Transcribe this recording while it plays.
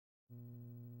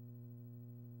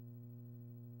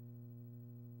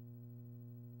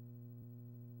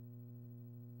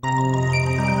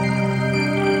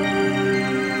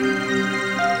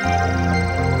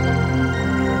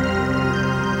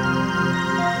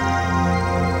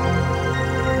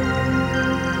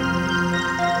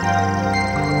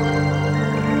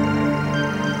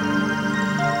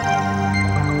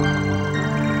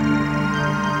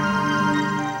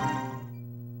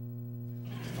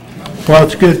Well,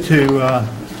 it's good to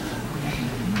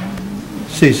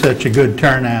see such a good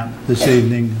turnout this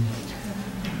evening.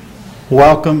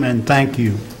 Welcome and thank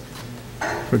you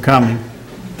for coming.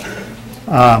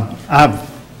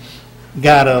 I've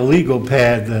got a legal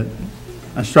pad that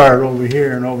I started over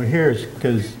here and over here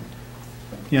because,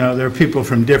 you know, there are people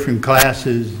from different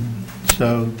classes,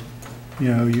 so,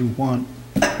 you know, you want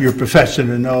your professor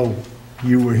to know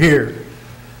you were here.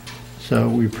 So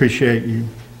we appreciate you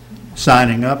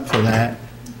signing up for that.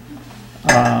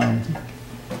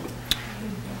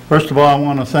 First of all, I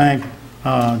want to thank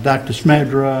Dr.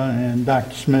 Smedra and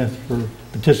Dr. Smith for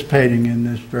participating in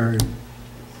this very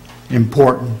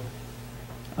important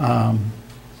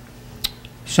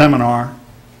seminar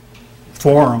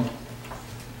forum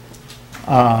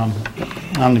on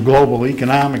the global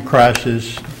economic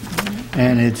crisis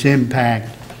and its impact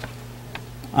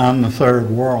on the third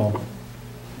world.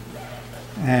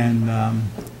 And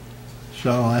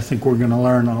so I think we're going to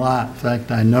learn a lot. In fact,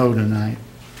 I know tonight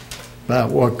about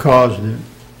what caused it,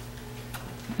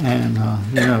 and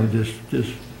you know,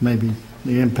 just maybe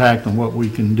the impact on what we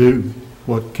can do,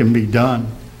 what can be done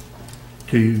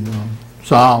to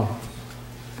solve,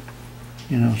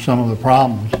 you know, some of the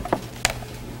problems.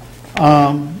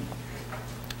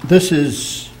 This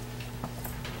is,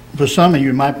 for some of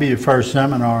you, it might be your first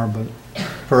seminar, but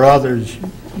for others,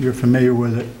 you're familiar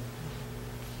with it.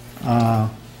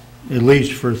 At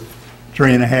least for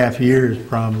 3.5 years,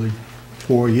 probably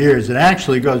 4 years. It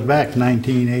actually goes back to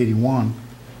 1981.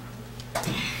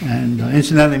 And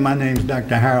incidentally, my name is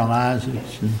Dr. Harold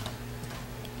Isaacs. And,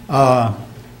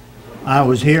 I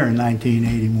was here in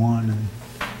 1981, and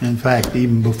in fact,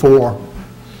 even before.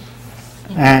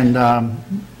 And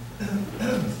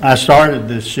I started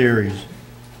this series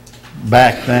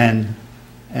back then,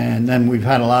 and then we've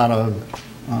had a lot of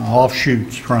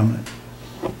offshoots from it.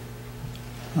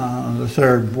 The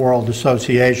Third World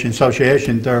Association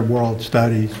Third World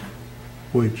Studies,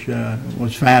 which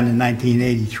was founded in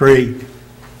 1983,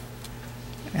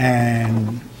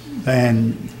 and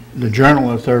then the Journal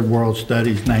of Third World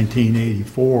Studies,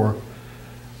 1984.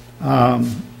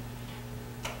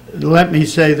 Let me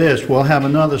say this, we'll have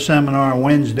another seminar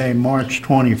Wednesday, March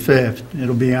 25th.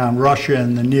 It'll be on Russia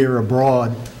and the Near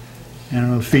Abroad, and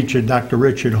it'll feature Dr.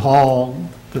 Richard Hall,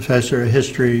 Professor of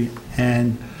History,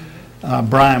 and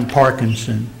Brian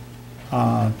Parkinson,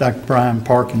 Dr. Brian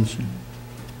Parkinson,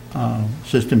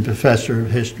 Assistant Professor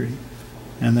of History.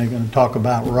 And they're going to talk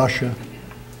about Russia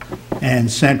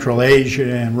and Central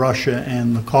Asia and Russia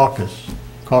and the Caucasus.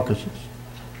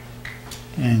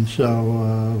 And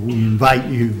so we invite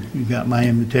you. You got my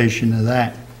invitation to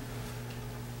that.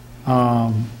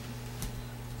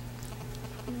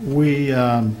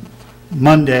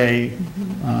 Monday,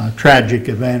 tragic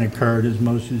event occurred, as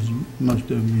most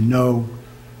of you know.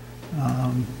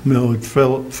 Millard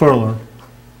Fuller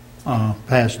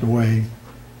passed away,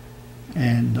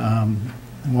 and I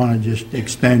want to just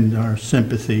extend our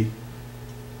sympathy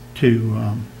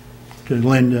to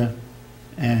Linda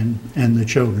and the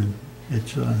children.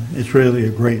 It's really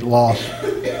a great loss.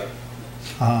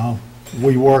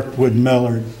 We worked with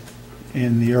Millard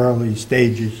in the early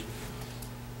stages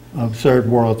of Third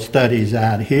World Studies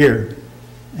out here,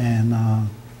 and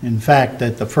in fact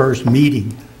at the first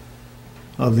meeting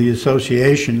of the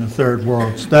Association of Third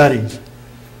World Studies,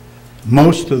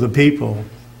 most of the people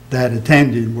that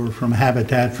attended were from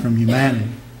Habitat for Humanity,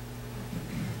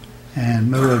 and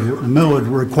Millard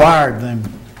required them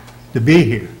to be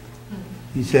here.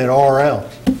 He said, or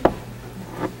else.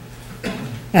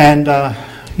 And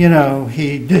you know,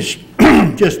 he just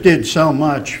did so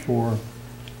much for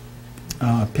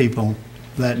people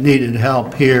that needed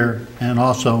help here and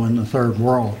also in the third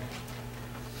world,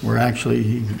 where actually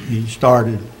he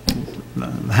started the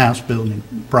house building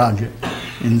project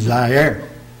in Zaire.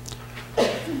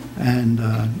 And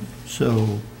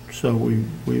so we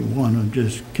want to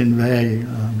just convey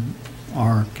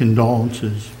our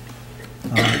condolences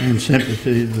and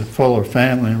sympathy to the Fuller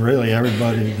family and really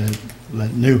everybody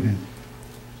that knew him.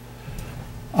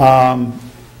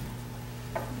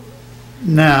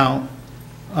 Now,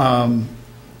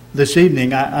 this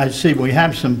evening, I see we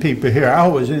have some people here. I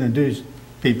always introduce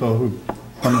people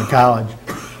from the college,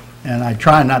 and I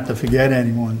try not to forget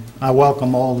anyone. I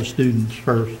welcome all the students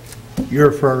first.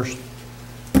 You're first.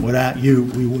 Without you,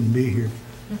 we wouldn't be here.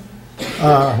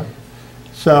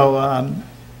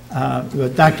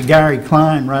 Dr. Gary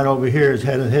Klein, right over here, is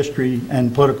head of the History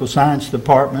and Political Science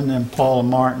Department, and Paula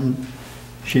Martin,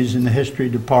 she's in the History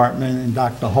Department, and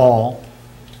Dr. Hall,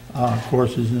 of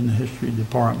course, is in the History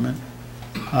Department.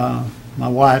 My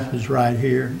wife is right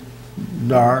here,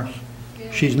 Doris.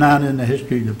 She's not in the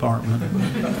History Department.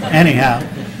 Anyhow,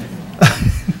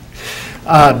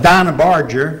 Donna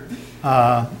Barger,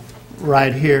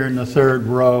 right here in the third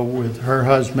row with her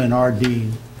husband,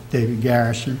 R.D. David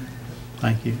Garrison.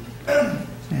 Thank you.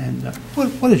 And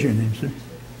what is your name, sir?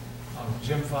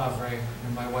 Jim Favre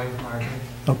and my wife, Margaret.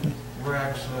 Okay. We're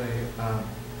actually,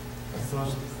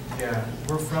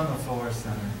 we're from the Fuller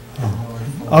Center.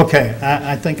 Oh. Okay,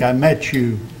 I think I met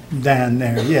you down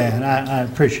there, yeah, and I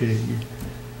appreciate you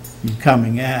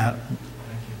coming out. Thank you.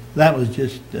 That was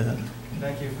just...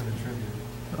 Thank you for the tribute.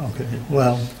 Okay,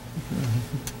 well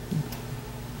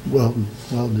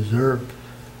deserved.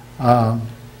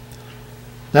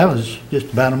 That was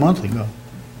just about a month ago,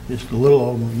 just a little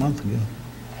over a month ago.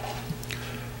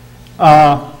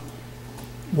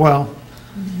 Well,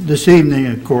 this evening,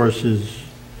 of course, is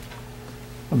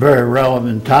a very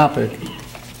relevant topic,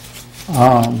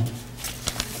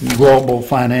 global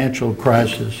financial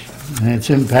crisis and its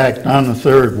impact on the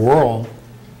third world.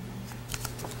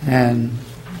 And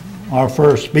our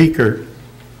first speaker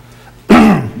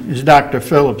is Dr.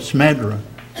 Philip Smedra,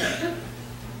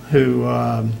 who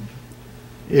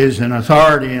is an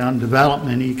authority on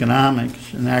development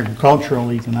economics and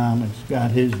agricultural economics.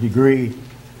 Got his degree,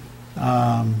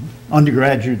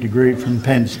 undergraduate degree from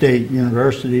Penn State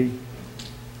University,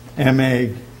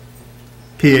 MA,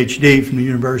 PhD from the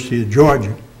University of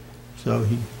Georgia. So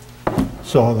he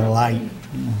saw the light.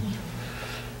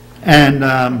 And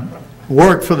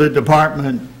worked for the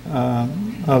Department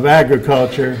of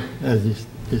Agriculture, as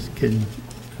this kid,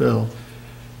 Phil.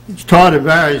 He's taught at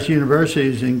various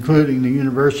universities, including the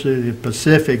University of the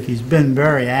Pacific. He's been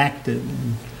very active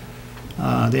in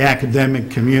the academic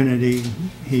community.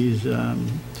 He's on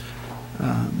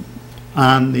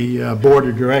the board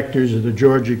of directors of the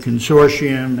Georgia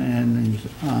Consortium, and he's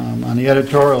on the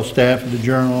editorial staff of the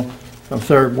Journal of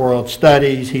Third World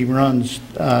Studies. He runs,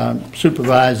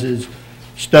 supervises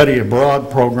study abroad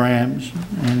programs,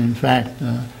 and in fact,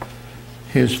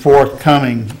 his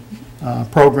forthcoming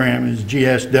program is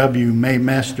GSW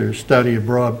Maymester Study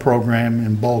Abroad Program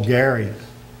in Bulgaria,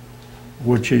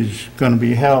 which is going to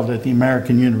be held at the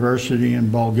American University in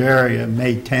Bulgaria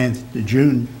May 10th to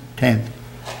June 10th,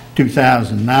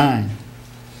 2009.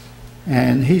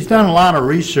 And he's done a lot of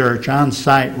research,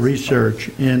 on-site research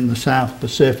in the South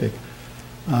Pacific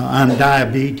on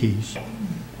diabetes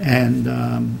and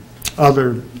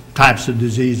other types of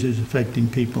diseases affecting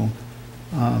people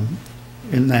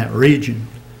in that region.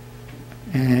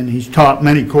 And he's taught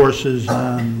many courses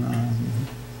on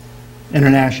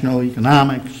international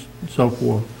economics and so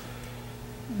forth.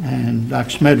 And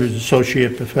Dr. Smedra is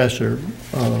Associate Professor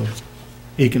of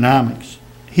Economics.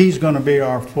 He's going to be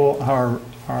our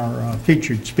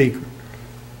featured speaker.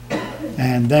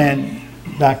 And then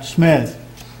Dr. Smith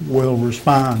will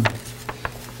respond,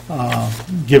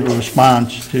 give a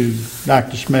response to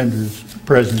Dr. Smedra's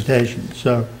presentation.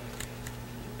 So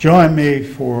join me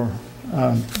for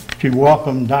to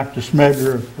welcome Dr.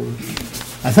 Smedra for,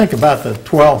 I think, about the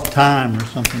 12th time or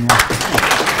something like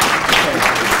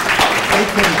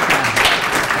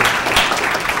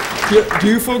that. Do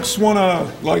you folks want to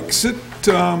like sit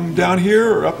down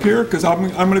here or up here? Because I'm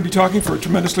going to be talking for a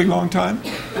tremendously long time.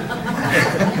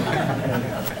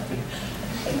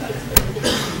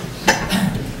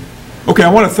 Okay,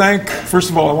 I want to thank,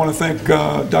 first of all, I want to thank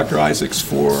Dr. Isaacs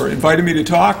for inviting me to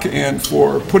talk and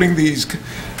for putting these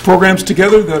programs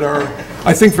together that are,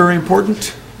 I think, very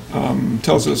important.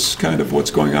 Tells us kind of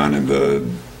what's going on in the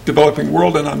developing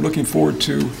world, and I'm looking forward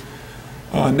to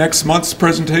next month's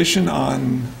presentation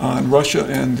on Russia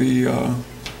and the,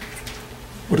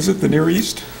 what is it, the Near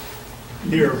East?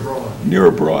 Near Abroad. Near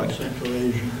Abroad. Central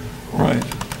Asia. Right.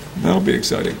 That'll be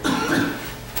exciting.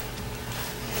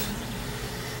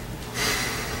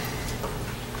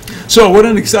 So what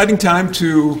an exciting time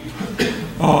to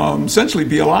essentially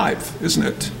be alive, isn't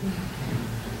it?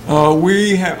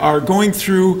 We are going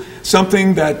through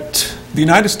something that the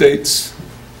United States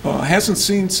hasn't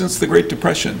seen since the Great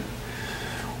Depression.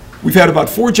 We've had about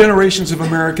 4 generations of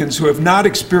Americans who have not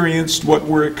experienced what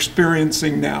we're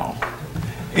experiencing now.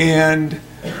 And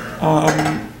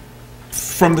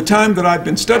from the time that I've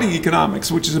been studying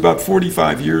economics, which is about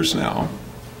 45 years now,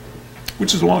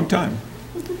 which is a long time,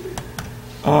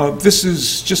 this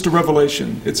is just a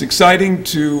revelation. It's exciting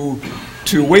to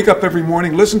wake up every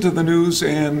morning, listen to the news,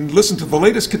 and listen to the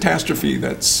latest catastrophe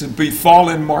that's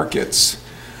befallen markets.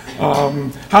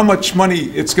 How much money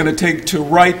it's going to take to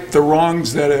right the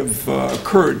wrongs that have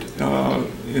occurred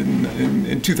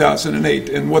in 2008,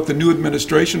 and what the new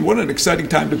administration, what an exciting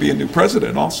time to be a new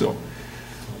president also.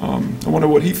 I wonder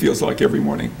what he feels like every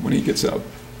morning when he gets up.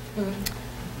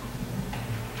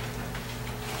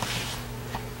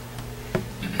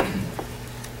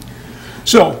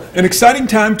 So, an exciting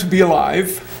time to be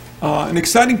alive, an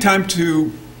exciting time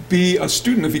to be a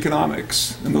student of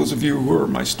economics. And those of you who are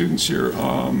my students here,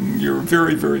 you're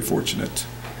very, very fortunate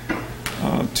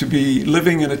to be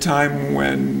living in a time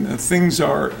when things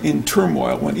are in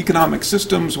turmoil, when economic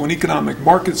systems, when economic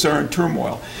markets are in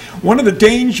turmoil. One of the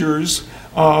dangers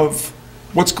of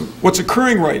what's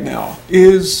occurring right now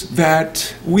is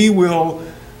that we will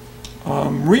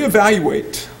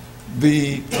reevaluate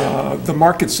the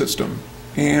market system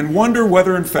and wonder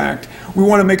whether, in fact, we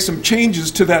want to make some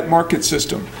changes to that market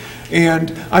system.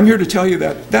 And I'm here to tell you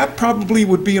that that probably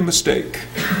would be a mistake.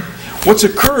 What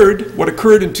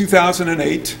occurred in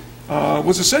 2008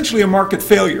 was essentially a market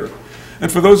failure.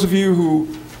 And for those of you who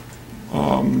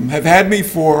have had me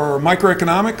for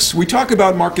microeconomics, we talk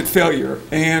about market failure,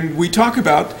 and we talk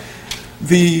about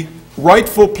the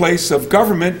rightful place of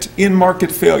government in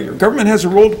market failure. Government has a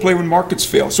role to play when markets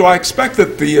fail. So I expect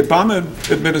that the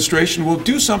Obama administration will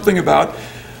do something about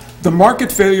the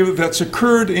market failure that's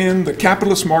occurred in the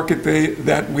capitalist market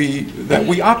that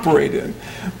we operate in.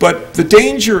 But the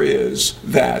danger is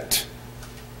that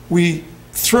we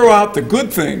throw out the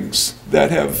good things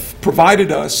that have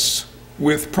provided us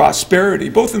with prosperity,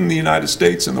 both in the United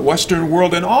States and the Western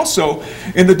world, and also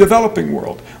in the developing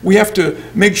world. We have to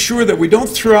make sure that we don't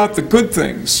throw out the good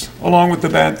things along with the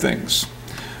bad things.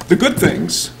 The good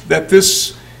things that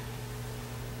this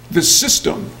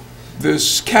system,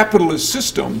 this capitalist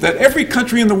system that every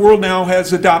country in the world now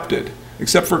has adopted,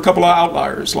 except for a couple of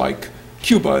outliers like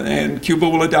Cuba, and Cuba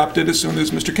will adopt it as soon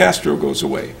as Mr. Castro goes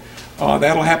away.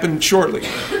 That'll happen shortly.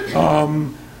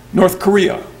 North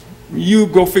Korea. You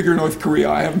go figure North Korea.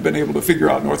 I haven't been able to figure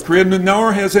out North Korea,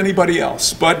 nor has anybody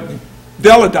else. But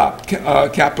they'll adopt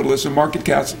capitalism, market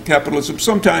capitalism,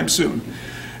 sometime soon.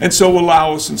 And so will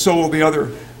Laos, and so will the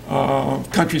other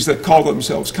countries that call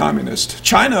themselves communist.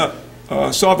 China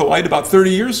saw the light about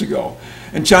 30 years ago.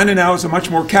 And China now is a much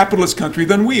more capitalist country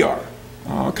than we are.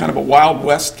 Kind of a Wild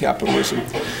West capitalism.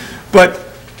 But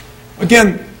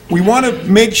again, we want to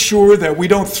make sure that we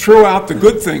don't throw out the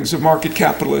good things of market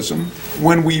capitalism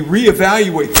when we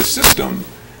reevaluate the system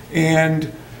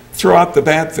and throw out the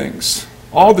bad things.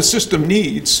 All the system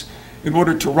needs in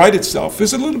order to right itself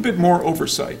is a little bit more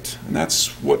oversight. And that's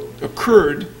what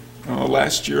occurred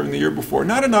last year and the year before.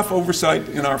 Not enough oversight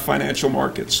in our financial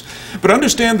markets. But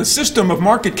understand the system of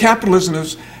market capitalism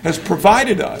has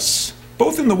provided us,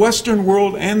 both in the Western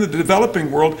world and the developing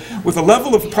world, with a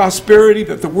level of prosperity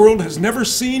that the world has never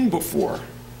seen before.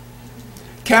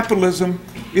 Capitalism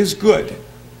is good.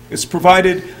 It's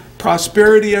provided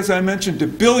prosperity, as I mentioned, to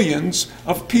billions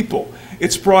of people.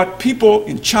 It's brought people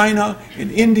in China, in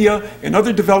India, and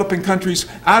other developing countries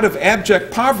out of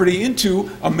abject poverty into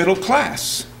a middle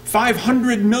class.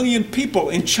 500 million people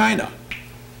in China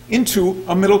into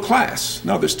a middle class.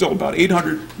 Now, there's still about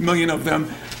 800 million of them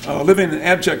living in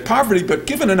abject poverty, but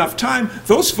given enough time,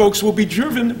 those folks will be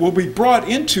brought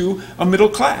into a middle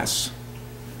class.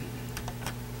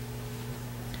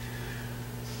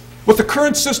 What the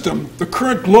current system, the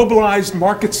current globalized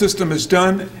market system has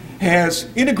done, has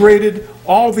integrated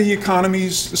all the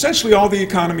economies, essentially all the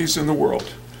economies in the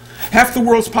world. Half the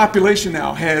world's population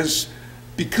now has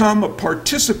become a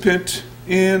participant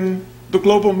in the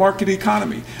global market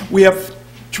economy. We have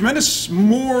tremendous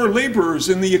more laborers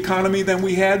in the economy than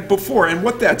we had before. And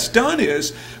what that's done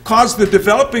is caused the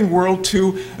developing world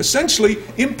to essentially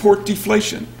import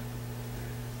deflation.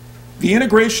 The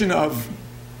integration of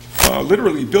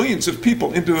literally billions of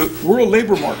people into world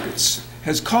labor markets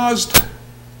has caused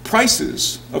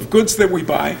prices of goods that we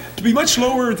buy to be much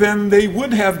lower than they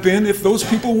would have been if those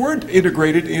people weren't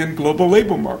integrated in global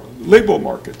labor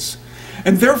markets.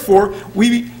 And therefore,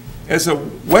 we, as a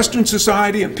Western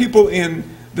society and people in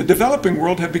the developing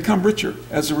world, have become richer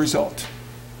as a result.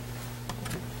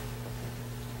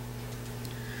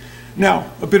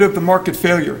 Now, a bit of the market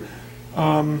failure.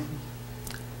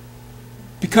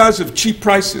 Because of cheap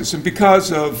prices and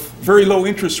because of very low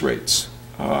interest rates,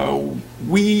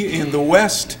 we in the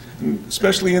West,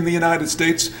 especially in the United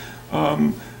States,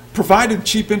 provided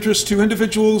cheap interest to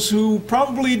individuals who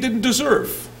probably didn't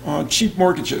deserve cheap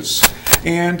mortgages.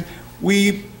 And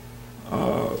we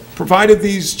provided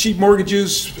these cheap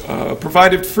mortgages,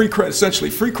 provided free credit, essentially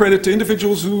free credit to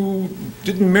individuals who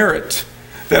didn't merit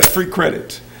that free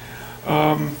credit.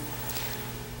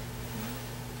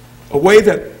 A way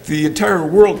that the entire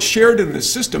world shared in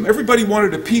this system. Everybody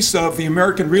wanted a piece of the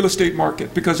American real estate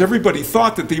market because everybody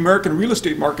thought that the American real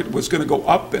estate market was going to go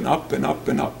up and up and up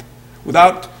and up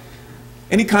without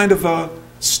any kind of a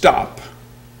stop.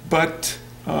 But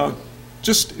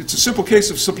it's a simple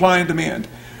case of supply and demand.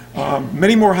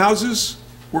 Many more houses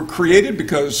were created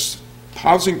because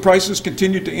housing prices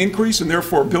continued to increase, and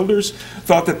therefore builders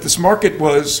thought that this market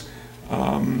was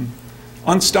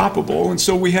unstoppable, and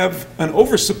so we have an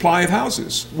oversupply of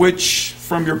houses, which,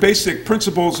 from your basic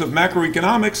principles of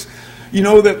macroeconomics, you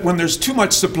know that when there's too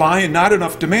much supply and not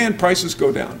enough demand, prices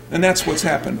go down. And that's what's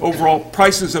happened. Overall,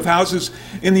 prices of houses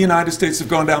in the United States have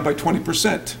gone down by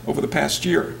 20% over the past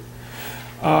year.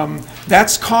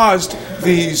 That's caused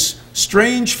these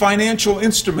strange financial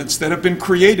instruments that have been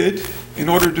created in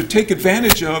order to take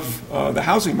advantage of the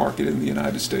housing market in the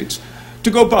United States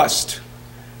to go bust.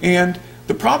 And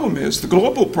the problem is, the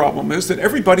global problem is that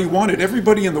everybody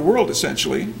in the world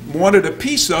essentially, wanted a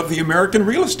piece of the American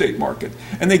real estate market.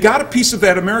 And they got a piece of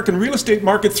that American real estate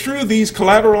market through these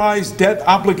collateralized debt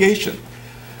obligation,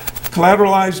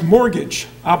 collateralized mortgage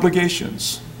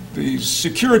obligations, the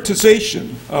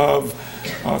securitization of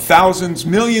thousands,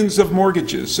 millions of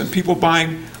mortgages, and people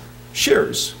buying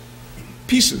shares,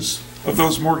 pieces of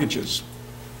those mortgages.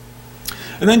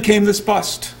 And then came this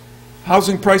bust.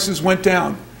 Housing prices went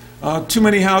down. Too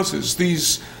many houses.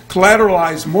 These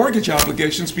collateralized mortgage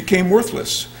obligations became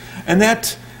worthless. And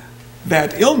that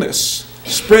illness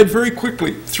spread very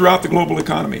quickly throughout the global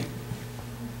economy.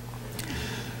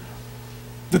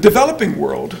 The developing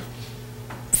world,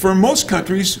 for most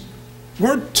countries,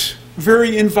 weren't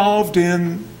very involved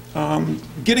in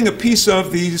getting a piece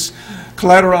of these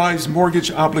collateralized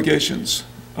mortgage obligations.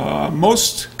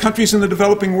 Most countries in the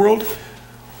developing world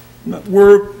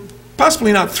were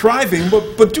possibly not thriving,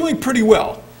 but doing pretty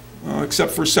well,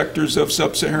 except for sectors of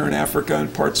sub-Saharan Africa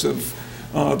and parts of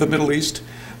the Middle East.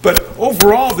 But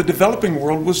overall, the developing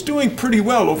world was doing pretty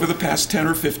well over the past 10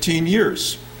 or 15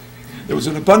 years. There was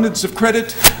an abundance of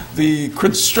credit. The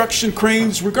construction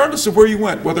cranes, regardless of where you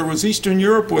went, whether it was Eastern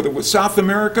Europe, whether it was South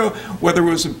America, whether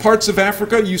it was in parts of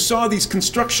Africa, you saw these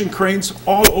construction cranes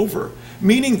all over,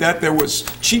 meaning that there was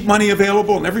cheap money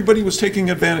available and everybody was taking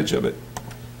advantage of it.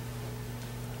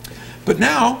 But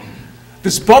now,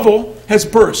 this bubble has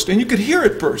burst, and you could hear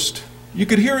it burst. You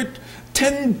could hear it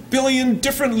 10 billion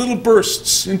different little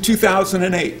bursts in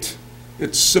 2008.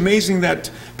 It's amazing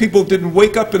that people didn't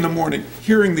wake up in the morning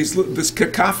hearing this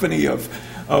cacophony of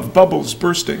bubbles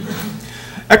bursting.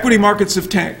 Equity markets have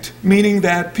tanked, meaning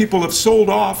that people have sold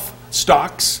off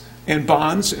stocks and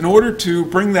bonds in order to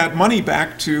bring that money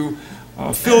back to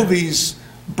fill these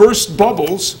burst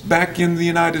bubbles back in the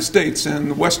United States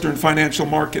and Western financial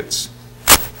markets.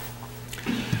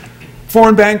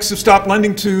 Foreign banks have stopped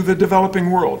lending to the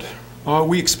developing world.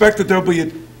 We expect that there will be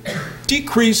a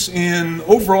decrease in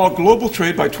overall global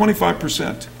trade by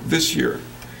 25% this year,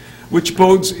 which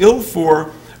bodes ill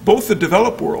for both the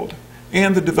developed world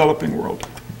and the developing world.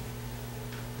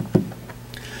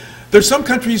 There's some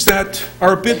countries that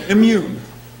are a bit immune.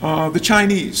 The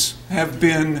Chinese have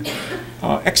been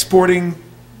exporting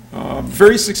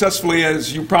very successfully,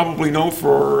 as you probably know,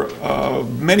 for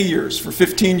many years, for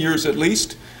 15 years at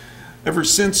least, ever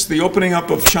since the opening up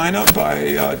of China by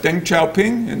Deng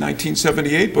Xiaoping in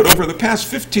 1978. But over the past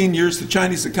 15 years, the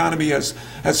Chinese economy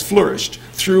has flourished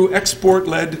through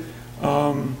export-led,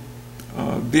 the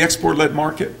export-led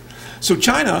market. So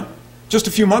China, just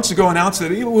a few months ago, announced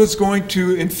that it was going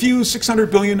to infuse 600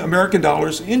 billion American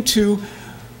dollars into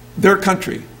their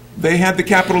country. They had the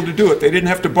capital to do it. They didn't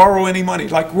have to borrow any money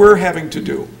like we're having to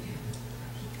do.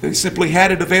 They simply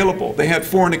had it available. They had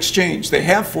foreign exchange. They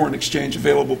have foreign exchange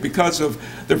available because of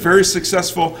their very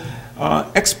successful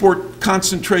export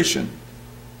concentration.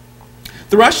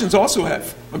 The Russians also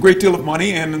have a great deal of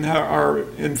money and are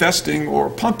investing or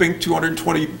pumping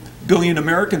 220 billion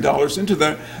American dollars into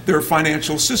their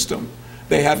financial system.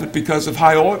 They have it because of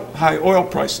high oil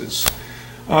prices.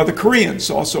 The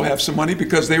Koreans also have some money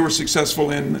because they were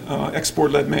successful in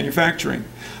export-led manufacturing.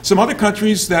 Some other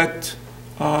countries that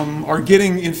are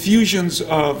getting infusions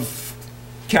of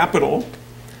capital: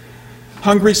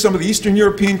 Hungary, some of the Eastern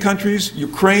European countries,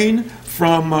 Ukraine,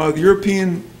 from the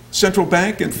European Central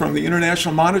Bank and from the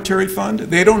International Monetary Fund.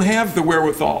 They don't have the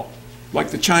wherewithal like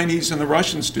the Chinese and the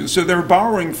Russians do, so they're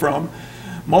borrowing from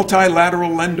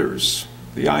multilateral lenders,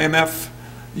 the IMF,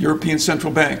 the European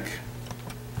Central Bank.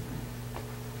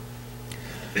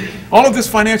 All of this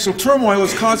financial turmoil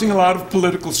is causing a lot of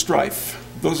political strife.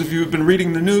 Those of you who have been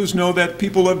reading the news know that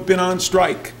people have been on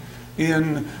strike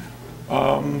in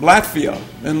Latvia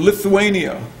and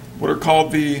Lithuania, what are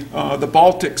called the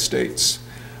Baltic states.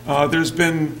 There's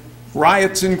been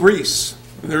riots in Greece.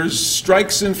 There's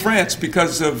strikes in France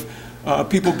because of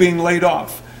people being laid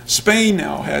off. Spain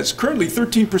now has currently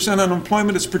 13%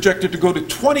 unemployment. It's projected to go to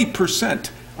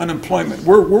 20% unemployment.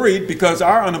 We're worried because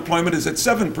our unemployment is at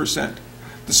 7%.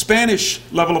 The Spanish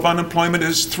level of unemployment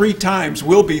is 3 times,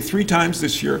 will be 3 times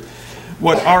this year,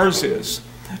 what ours is.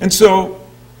 And so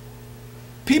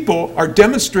people are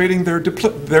demonstrating their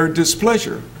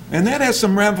displeasure. And that has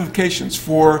some ramifications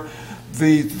for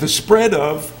the spread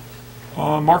of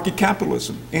market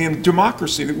capitalism and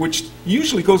democracy, which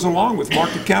usually goes along with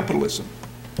market capitalism.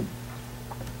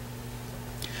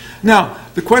 Now,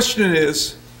 the question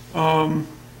is,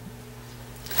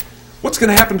 what's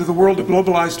going to happen to the world of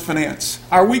globalized finance?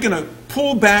 Are we going to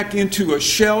pull back into a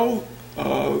shell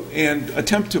and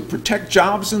attempt to protect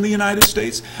jobs in the United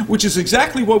States, which is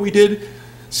exactly what we did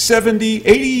 70,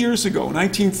 80 years ago,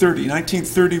 1930,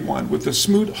 1931, with the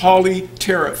Smoot-Hawley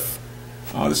tariff.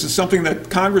 This is something that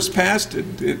Congress passed.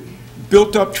 It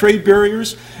built up trade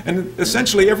barriers, and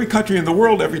essentially every country in the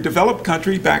world, every developed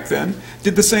country back then,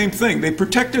 did the same thing. They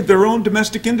protected their own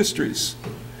domestic industries,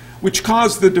 which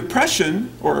caused the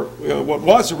Depression, or what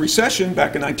was a recession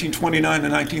back in 1929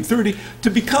 and 1930, to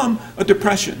become a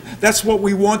depression. That's what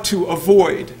we want to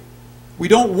avoid. We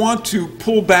don't want to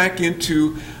pull back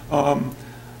into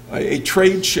a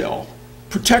trade shell,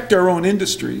 protect our own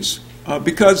industries,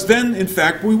 because then, in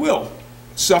fact, we will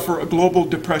suffer a global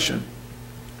depression.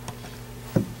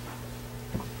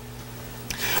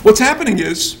 What's happening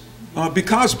is,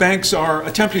 because banks are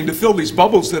attempting to fill these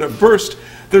bubbles that have burst,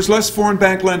 there's less foreign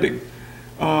bank lending.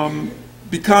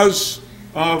 Because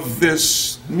of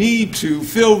this need to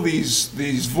fill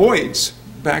these voids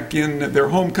back in their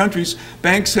home countries,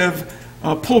 banks have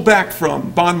pulled back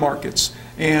from bond markets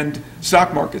and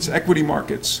stock markets, equity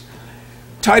markets.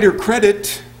 Tighter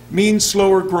credit means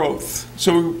slower growth.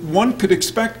 So one could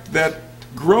expect that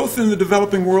growth in the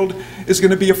developing world is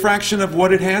going to be a fraction of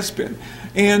what it has been.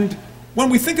 And when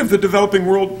we think of the developing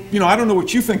world, I don't know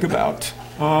what you think about.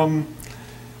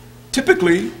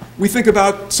 Typically, we think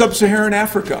about sub-Saharan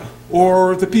Africa,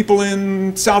 or the people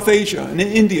in South Asia, and in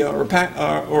India, or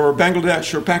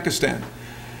Bangladesh, or Pakistan,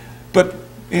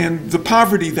 and the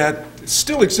poverty that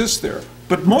still exists there.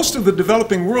 But most of the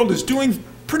developing world is doing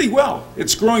pretty well.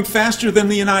 It's growing faster than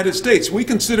the United States. We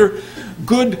consider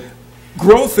good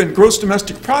growth in gross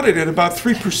domestic product at about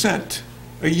 3%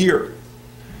 a year.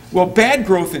 Well, bad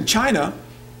growth in China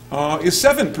is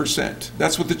 7%.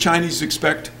 That's what the Chinese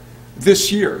expect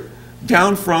this year,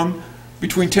 down from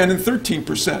between 10 and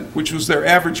 13%, which was their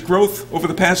average growth over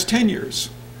the past 10 years.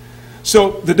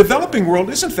 So the developing world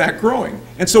is in fact growing.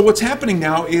 And so what's happening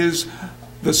now is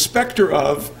the specter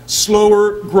of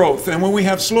slower growth. And when we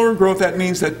have slower growth, that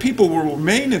means that people will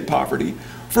remain in poverty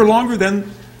for longer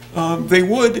than they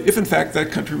would if in fact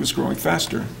that country was growing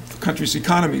faster. The country's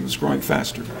economy was growing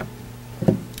faster.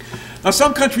 Now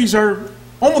some countries are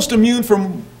almost immune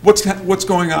from what's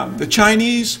going on. The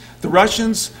Chinese, the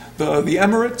Russians, the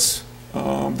Emirates,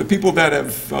 the people that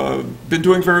have been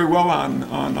doing very well on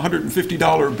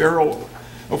 $150 a barrel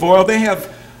of oil, they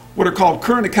have what are called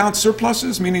current account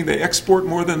surpluses, meaning they export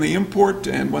more than they import,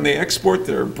 and when they export,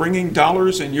 they're bringing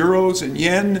dollars and euros and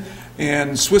yen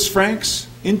and Swiss francs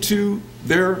into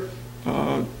their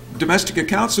domestic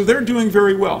accounts, so they're doing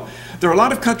very well. There are a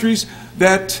lot of countries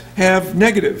that have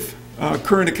negative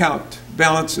current account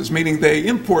balances, meaning they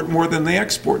import more than they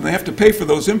export, and they have to pay for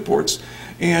those imports.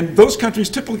 And those countries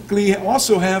typically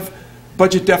also have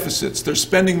budget deficits. They're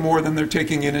spending more than they're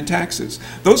taking in taxes.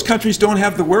 Those countries don't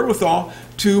have the wherewithal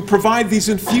to provide these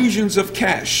infusions of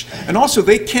cash. And also,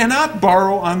 they cannot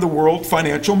borrow on the world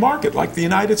financial market like the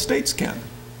United States can.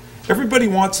 Everybody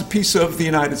wants a piece of the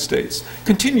United States,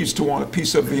 continues to want a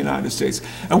piece of the United States.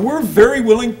 And we're very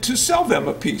willing to sell them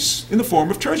a piece in the form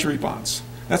of treasury bonds.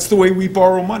 That's the way we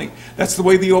borrow money. That's the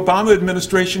way the Obama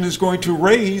administration is going to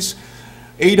raise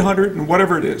 800 and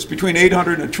whatever it is, between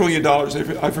 800 and $1 trillion.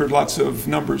 I've heard lots of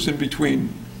numbers in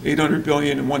between 800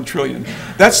 billion and 1 trillion.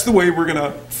 That's the way we're going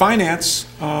to finance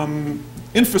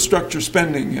infrastructure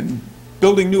spending and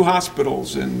building new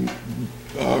hospitals and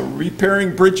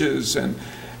repairing bridges and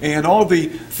all the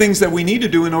things that we need to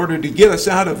do in order to get us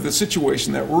out of the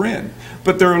situation that we're in.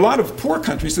 But there are a lot of poor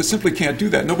countries that simply can't do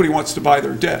that. Nobody wants to buy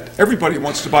their debt. Everybody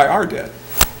wants to buy our debt,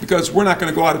 because we're not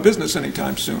going to go out of business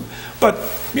anytime soon. But,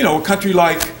 a country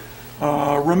like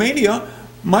Romania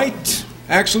might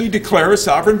actually declare a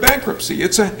sovereign bankruptcy.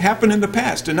 It's happened in the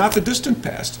past, and not the distant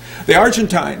past. The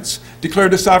Argentines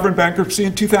declared a sovereign bankruptcy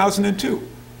in 2002.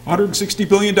 $160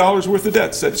 billion worth of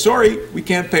debt. Said, sorry, we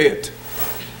can't pay it.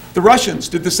 The Russians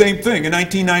did the same thing in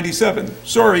 1997.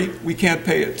 Sorry, we can't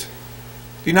pay it.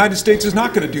 The United States is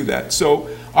not going to do that. So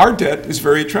our debt is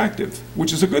very attractive,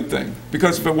 which is a good thing,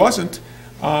 because if it wasn't,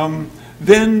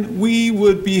 then we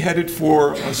would be headed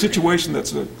for a situation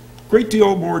that's a great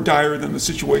deal more dire than the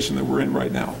situation that we're in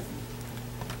right now.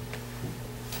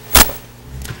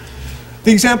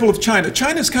 The example of China.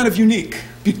 China is kind of unique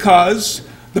because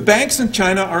the banks in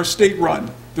China are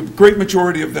state-run. The great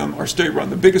majority of them are state-run.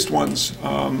 The biggest ones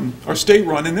are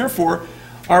state-run, and therefore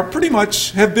have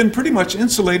been pretty much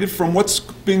insulated from what's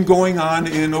been going on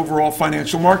in overall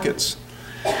financial markets.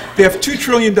 They have $2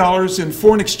 trillion in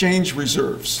foreign exchange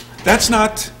reserves. That's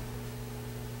not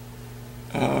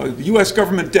U.S.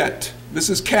 government debt. This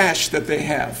is cash that they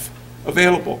have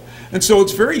available. And so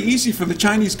it's very easy for the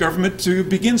Chinese government to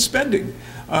begin spending,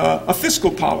 a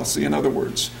fiscal policy, in other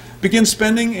words. Begin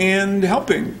spending and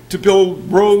helping to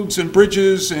build roads and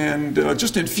bridges and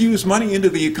just infuse money into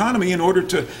the economy in order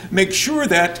to make sure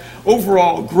that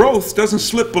overall growth doesn't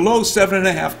slip below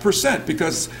 7.5%,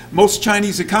 because most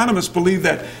Chinese economists believe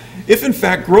that if in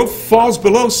fact growth falls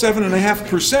below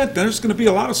 7.5%, then there's going to be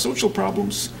a lot of social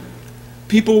problems.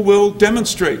 People will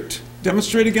demonstrate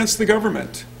against the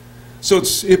government. So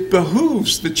it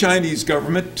behooves the Chinese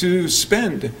government to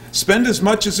spend as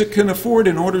much as it can afford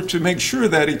in order to make sure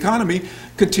that economy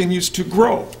continues to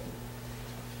grow.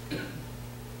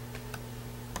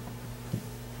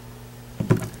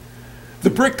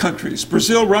 The BRIC countries,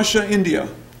 Brazil, Russia, India,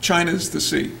 China is the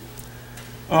C.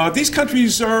 These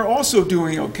countries are also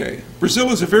doing okay. Brazil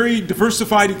is a very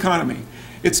diversified economy.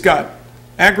 It's got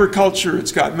agriculture,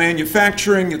 it's got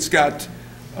manufacturing, it's got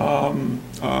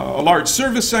a large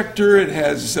service sector, it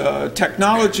has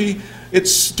technology.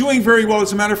 It's doing very well.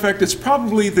 As a matter of fact, it's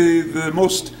probably the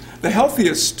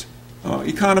healthiest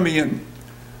economy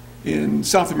in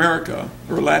South America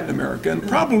or Latin America, and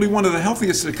probably one of the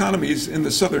healthiest economies in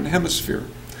the Southern Hemisphere.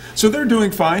 So they're doing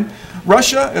fine.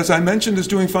 Russia, as I mentioned, is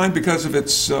doing fine because of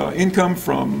its income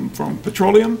from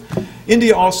petroleum.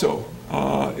 India also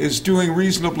is doing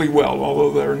reasonably well,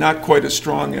 although they're not quite as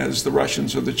strong as the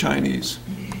Russians or the Chinese.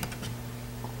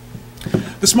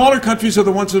 The smaller countries are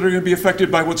the ones that are going to be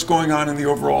affected by what's going on in the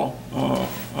overall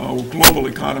global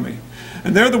economy.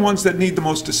 And they're the ones that need the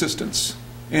most assistance.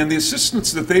 And the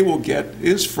assistance that they will get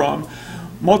is from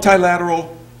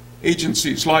multilateral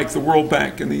agencies like the World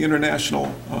Bank and the International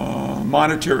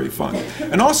Monetary Fund,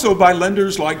 and also by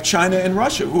lenders like China and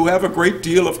Russia, who have a great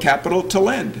deal of capital to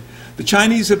lend. The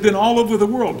Chinese have been all over the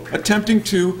world attempting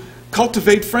to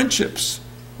cultivate friendships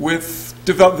with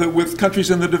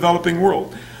countries in the developing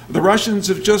world. The Russians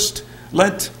have just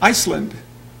lent Iceland,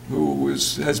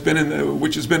 which has been in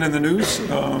the news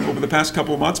over the past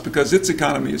couple of months because its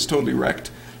economy is totally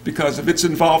wrecked because of its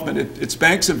involvement, its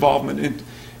bank's involvement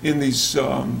in these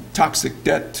toxic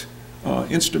debt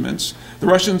instruments. The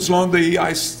Russians loaned the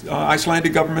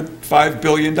Icelandic government $5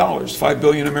 billion, $5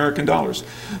 billion American dollars.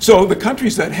 So the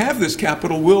countries that have this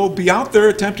capital will be out there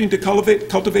attempting to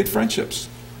cultivate friendships.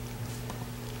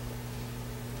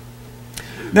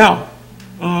 Now,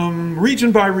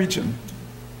 region by region.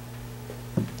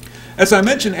 As I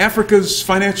mentioned, Africa's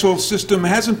financial system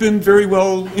hasn't been very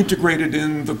well integrated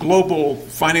in the global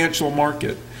financial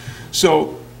market.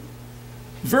 So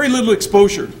very little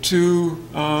exposure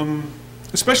to,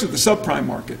 especially the subprime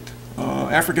market.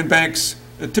 African banks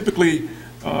typically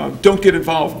don't get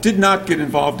involved, did not get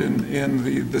involved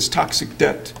in this toxic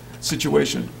debt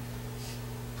situation.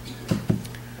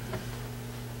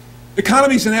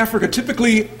 Economies in Africa,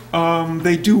 typically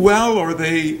they do well or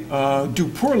they do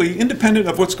poorly independent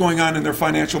of what's going on in their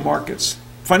financial markets.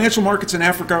 Financial markets in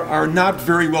Africa are not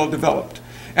very well developed.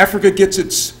 Africa gets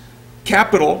its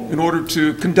capital in order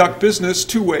to conduct business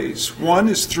two ways. One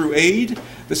is through aid.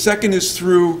 The second is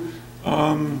through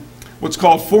what's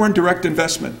called foreign direct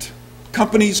investment.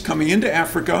 Companies coming into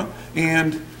Africa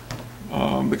and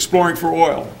exploring for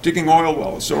oil, digging oil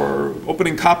wells, or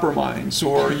opening copper mines,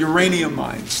 or uranium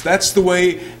mines. That's the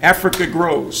way Africa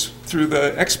grows, through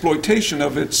the exploitation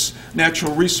of its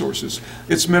natural resources,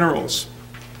 its minerals.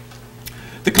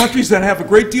 The countries that have a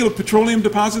great deal of petroleum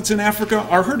deposits in Africa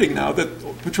are hurting now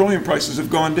that petroleum prices have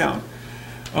gone down.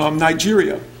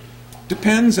 Nigeria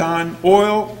depends on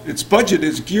oil. Its budget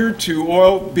is geared to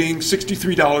oil being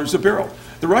 $63 a barrel.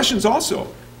 The Russians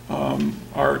also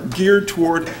are geared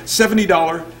toward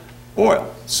 $70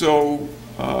 oil. So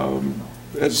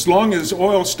as long as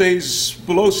oil stays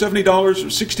below $70 or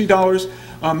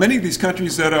 $60, many of these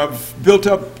countries that have built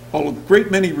up a great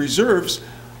many reserves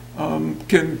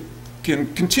can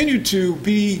continue to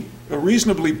be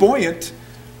reasonably buoyant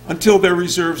until their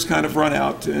reserves kind of run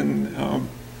out. And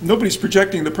nobody's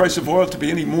projecting the price of oil to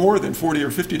be any more than $40 or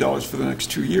 $50 for the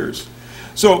next 2 years.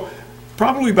 So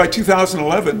probably by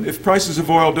 2011, if prices of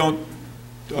oil don't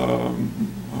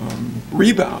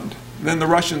rebound, then the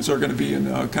Russians are going to be in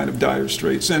kind of dire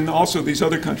straits. And also these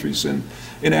other countries in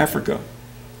Africa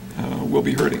will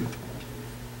be hurting.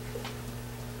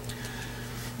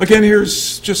 Again,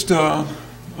 here's just a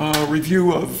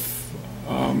review of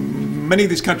many of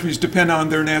these countries depend on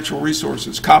their natural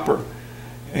resources, copper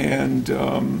and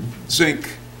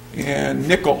zinc and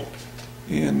nickel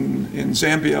in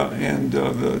Zambia and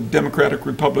the Democratic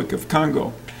Republic of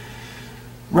Congo.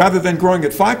 Rather than growing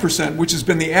at 5%, which has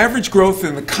been the average growth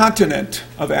in the continent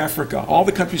of Africa, all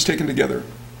the countries taken together,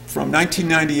 from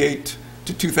 1998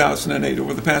 to 2008,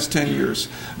 over the past 10 years,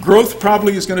 growth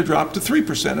probably is going to drop to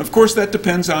 3%. Of course, that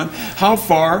depends on how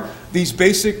far these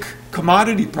basic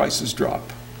commodity prices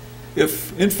drop.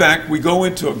 If, in fact, we go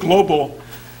into a global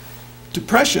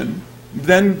depression,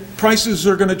 then prices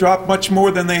are going to drop much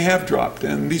more than they have dropped,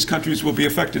 and these countries will be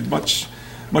affected much,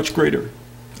 much greater.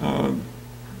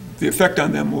 The effect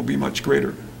on them will be much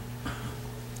greater.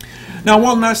 Now,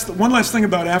 one last thing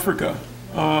about Africa.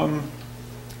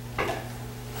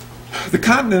 The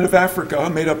continent of Africa,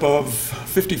 made up of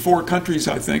 54 countries,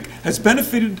 I think, has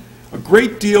benefited a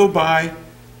great deal by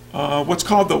what's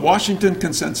called the Washington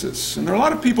Consensus. And there are a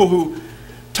lot of people who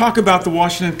talk about the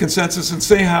Washington Consensus and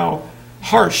say how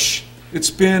harsh it's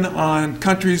been on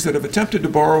countries that have attempted to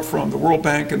borrow from the World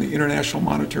Bank and the International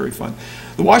Monetary Fund.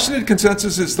 The Washington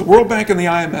Consensus is the World Bank and the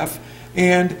IMF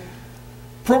and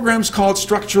programs called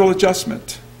structural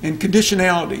adjustment and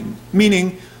conditionality,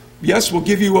 meaning, yes, we'll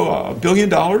give you $1 billion,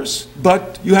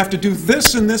 but you have to do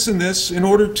this and this and this in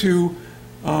order to,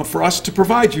 for us to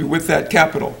provide you with that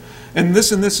capital. And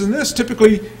this and this and this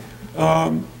typically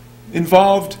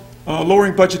involved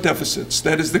lowering budget deficits.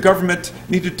 That is, the government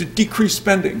needed to decrease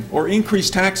spending or increase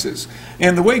taxes.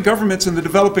 And the way governments in the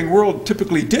developing world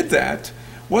typically did that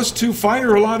was to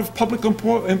fire a lot of public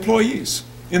employees.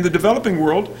 In the developing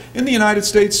world, in the United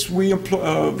States,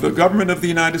 the government of the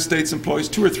United States employs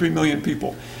 2 or 3 million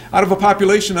people out of a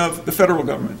population of the federal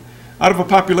government. Out of a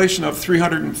population of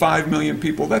 305 million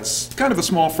people, that's kind of a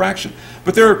small fraction.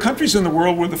 But there are countries in the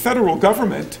world where the federal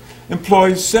government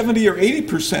employs 70 or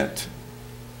 80%,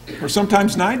 or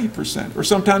sometimes 90%, or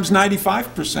sometimes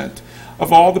 95%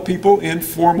 of all the people in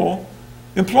formal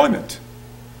employment.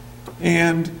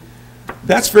 And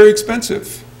that's very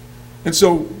expensive. And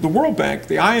so the World Bank,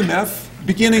 the IMF,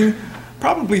 beginning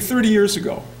probably 30 years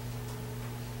ago,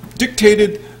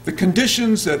 dictated the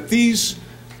conditions that these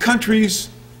countries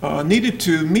needed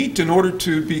to meet in order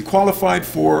to be qualified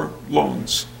for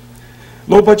loans.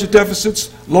 Low budget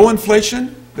deficits, low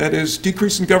inflation, that is,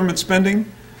 decrease in government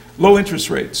spending, low interest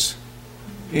rates.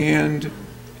 And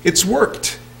it's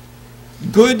worked.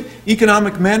 Good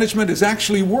economic management has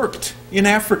actually worked in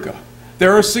Africa.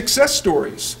 There are success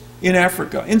stories in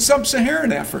Africa, in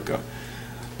sub-Saharan Africa.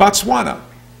 Botswana,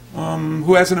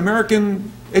 who has an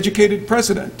American-educated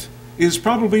president, is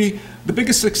probably the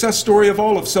biggest success story of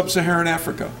all of sub-Saharan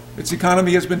Africa. Its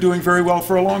economy has been doing very well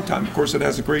for a long time. Of course, it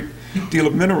has a great deal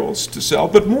of minerals to sell,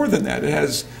 but more than that, it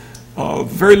has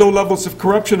very low levels of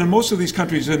corruption, and most of these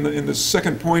countries in the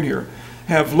second point here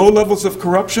have low levels of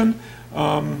corruption.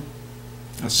 A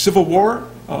civil war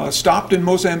stopped in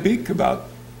Mozambique about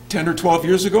 10 or 12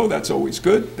 years ago. That's always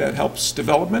good. That helps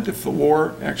development if the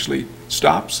war actually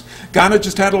stops. Ghana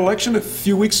just had an election a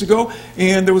few weeks ago,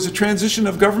 and there was a transition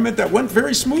of government that went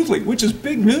very smoothly, which is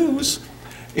big news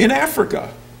in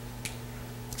Africa.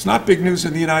 It's not big news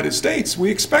in the United States.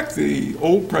 We expect the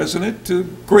old president to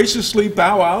graciously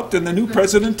bow out and the new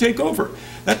president take over.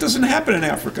 That doesn't happen in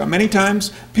Africa. Many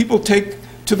times people take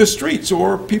to the streets,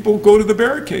 or people go to the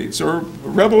barricades, or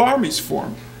rebel armies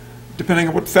form, depending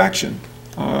on what faction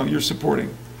you're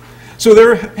supporting. So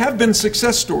there have been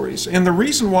success stories, and the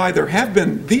reason why there have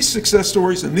been these success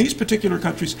stories in these particular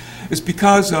countries is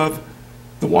because of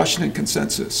the Washington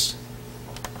Consensus.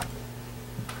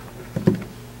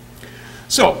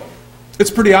 So it's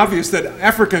pretty obvious that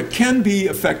Africa can be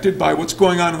affected by what's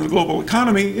going on in the global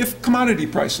economy if commodity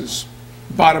prices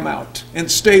bottom out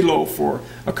and stay low for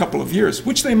a couple of years,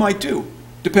 which they might do,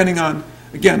 depending on,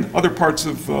 again, other parts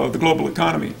of the global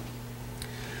economy.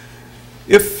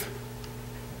 If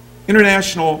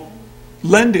international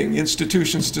lending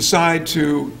institutions decide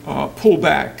to pull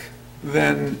back,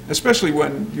 then, especially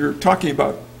when you're talking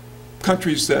about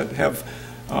countries that have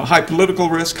high political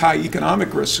risk, high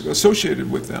economic risk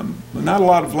associated with them, not a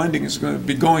lot of lending is going to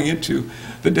be going into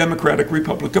the Democratic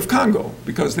Republic of Congo,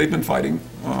 because they've been fighting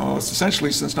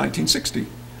essentially since 1960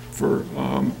 for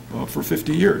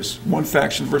 50 years, one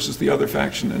faction versus the other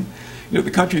faction. And the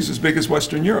country's as big as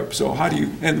Western Europe, so how do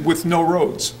you, and with no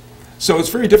roads. So it's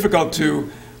very difficult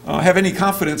to have any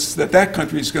confidence that that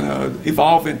country is going to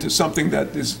evolve into something that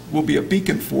will be a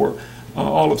beacon for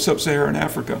all of sub-Saharan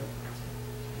Africa.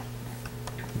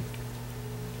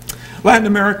 Latin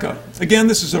America. Again,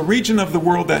 this is a region of the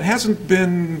world that hasn't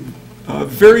been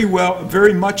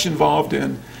very much involved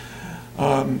in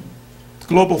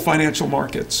global financial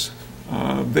markets.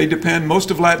 They depend,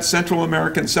 most of Central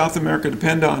America and South America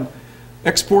depend on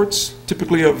exports,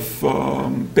 typically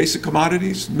of basic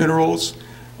commodities, minerals,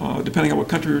 depending on what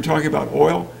country we're talking about,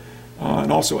 oil,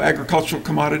 and also agricultural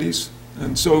commodities.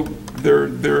 And so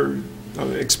their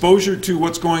exposure to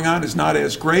what's going on is not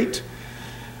as great.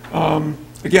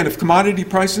 Again, if commodity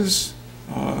prices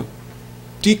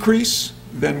decrease,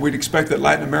 then we'd expect that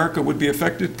Latin America would be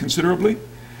affected considerably.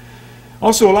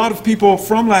 Also, a lot of people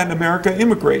from Latin America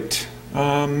immigrate,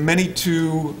 many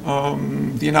to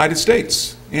the United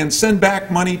States, and send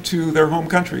back money to their home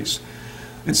countries.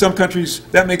 In some countries,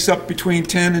 that makes up between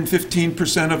 10 and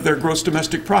 15% of their gross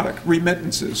domestic product,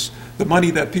 remittances, the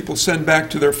money that people send back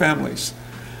to their families.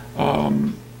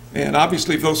 And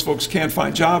obviously, if those folks can't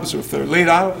find jobs or if they're laid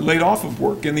off of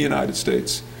work in the United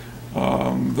States,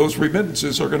 those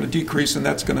remittances are going to decrease, and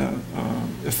that's going to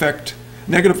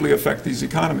negatively affect these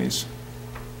economies.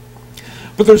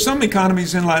 But there are some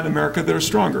economies in Latin America that are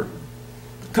stronger.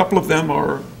 A couple of them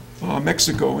are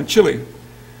Mexico and Chile.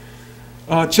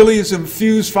 Chile has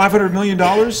infused $500 million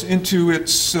into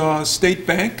its state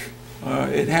bank.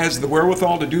 It has the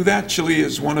wherewithal to do that. Chile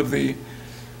is one of the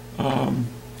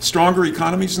stronger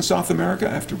economies in South America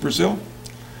after Brazil.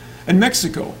 And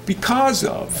Mexico, because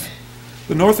of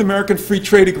the North American Free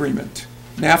Trade Agreement,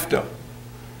 NAFTA,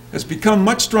 has become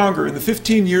much stronger in the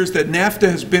 15 years that NAFTA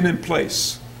has been in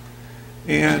place.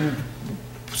 And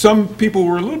some people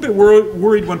were a little bit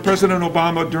worried when President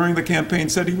Obama, during the campaign,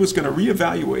 said he was going to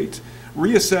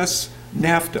reassess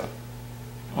NAFTA.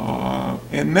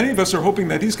 And many of us are hoping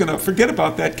that he's going to forget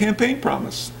about that campaign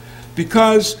promise,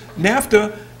 because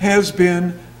NAFTA has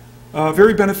been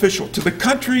very beneficial to the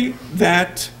country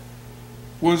that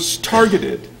was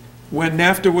targeted when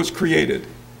NAFTA was created.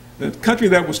 The country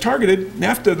that was targeted,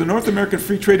 NAFTA, the North American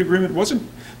Free Trade Agreement, wasn't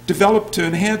developed to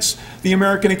enhance the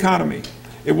American economy.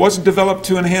 It wasn't developed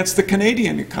to enhance the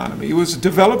Canadian economy. It was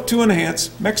developed to enhance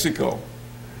Mexico.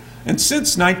 And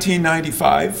since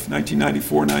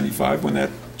 1994-95, when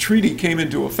that treaty came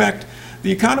into effect,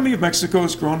 the economy of Mexico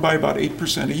has grown by about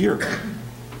 8% a year,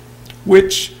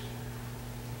 which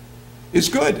is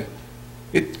good.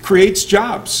 It creates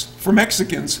jobs for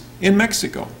Mexicans in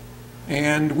Mexico.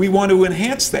 And we want to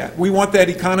enhance that. We want that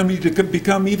economy to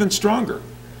become even stronger.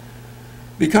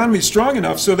 The economy is strong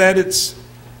enough so that it's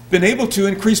been able to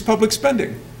increase public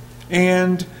spending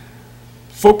and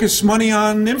focus money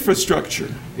on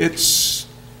infrastructure. It's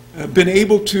been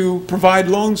able to provide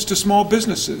loans to small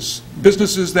businesses,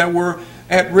 businesses that were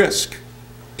at risk.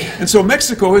 And so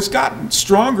Mexico has gotten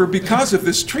stronger because of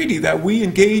this treaty that we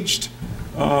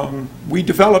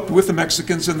developed with the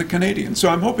Mexicans and the Canadians. So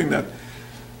I'm hoping that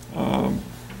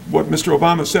what Mr.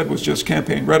 Obama said was just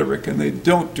campaign rhetoric, and they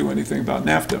don't do anything about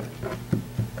NAFTA.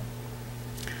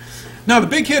 Now, the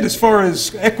big hit as far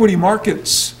as equity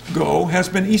markets go has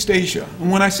been East Asia.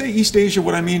 And when I say East Asia,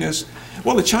 what I mean is,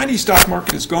 well, the Chinese stock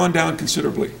market has gone down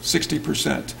considerably,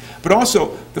 60%. But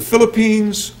also the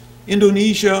Philippines,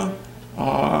 Indonesia,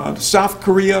 South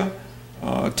Korea,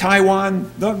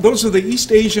 Taiwan, those are the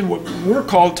East Asian, what we're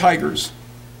called tigers.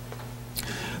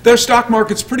 Their stock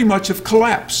markets pretty much have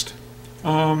collapsed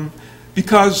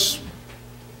because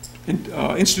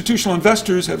institutional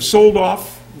investors have sold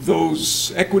off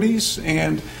those equities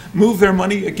and moved their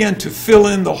money, again, to fill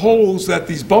in the holes that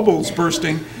these bubbles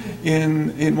bursting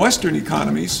in Western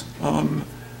economies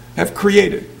have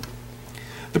created.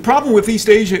 The problem with East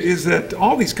Asia is that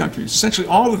all these countries, essentially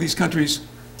all of these countries,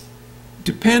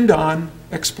 depend on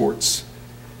exports.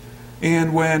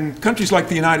 And when countries like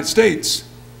the United States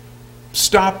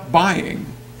stop buying,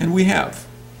 and we have,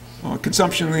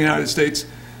 consumption in the United States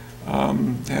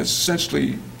has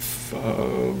essentially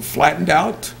flattened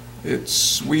out.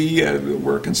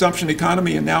 We're a consumption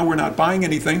economy, and now we're not buying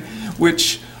anything,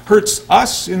 which hurts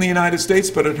us in the United States,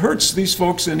 but it hurts these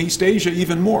folks in East Asia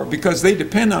even more because they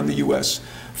depend on the U.S.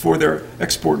 for their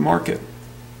export market.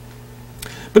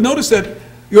 But notice that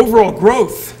the overall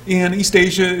growth in East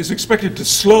Asia is expected to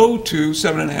slow to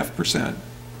 7.5%.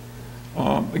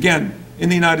 Again, in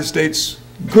the United States,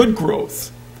 good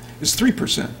growth is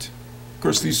 3%. Of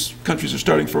course, these countries are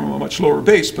starting from a much lower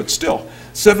base, but still,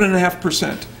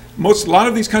 7.5%. A lot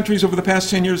of these countries over the past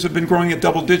 10 years have been growing at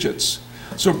double digits.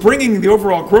 So bringing the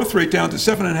overall growth rate down to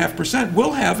 7.5%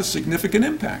 will have a significant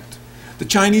impact. The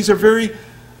Chinese are very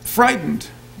frightened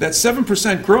that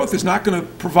 7% growth is not going to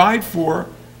provide for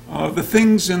the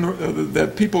things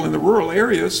that people in the rural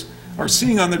areas are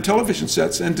seeing on their television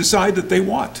sets and decide that they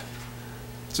want.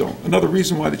 So another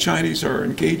reason why the Chinese are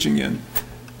engaging in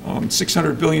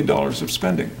 $600 billion of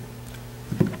spending.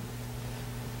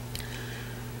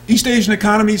 East Asian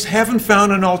economies haven't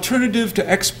found an alternative to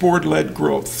export-led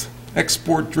growth,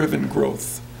 export-driven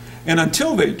growth. And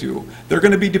until they do, they're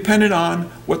going to be dependent on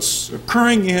what's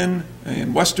occurring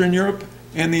in Western Europe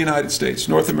and the United States,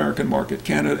 North American market,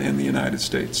 Canada and the United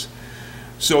States.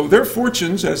 So their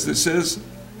fortunes, as this says,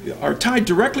 are tied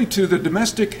directly to the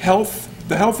domestic health,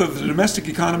 the health of the domestic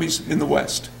economies in the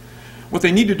West. What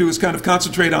they need to do is kind of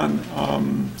concentrate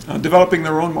on developing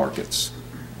their own markets.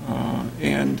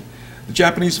 And the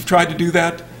Japanese have tried to do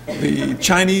that. The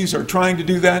Chinese are trying to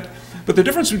do that. But the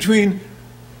difference between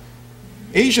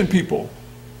Asian people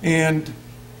and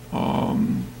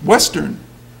Western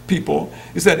people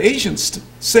is that Asians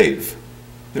save.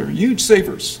 They're huge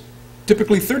savers,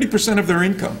 typically 30% of their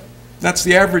income. That's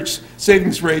the average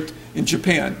savings rate in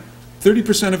Japan,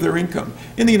 30% of their income.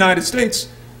 In the United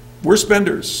States, we're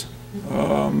spenders.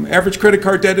 Average credit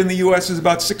card debt in the US is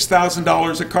about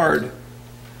 $6,000 a card.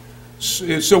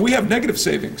 So we have negative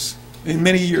savings in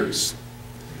many years.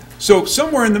 So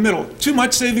somewhere in the middle. Too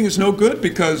much saving is no good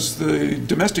because the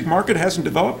domestic market hasn't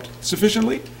developed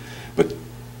sufficiently, but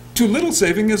too little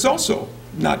saving is also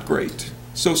not great.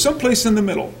 So someplace in the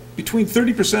middle, between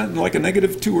 30% and like a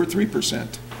negative 2 or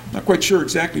 3%. Not quite sure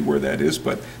exactly where that is,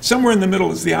 but somewhere in the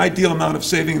middle is the ideal amount of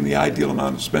saving and the ideal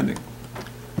amount of spending.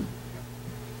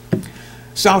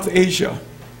 South Asia.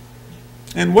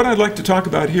 And what I'd like to talk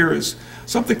about here is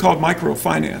something called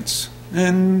microfinance.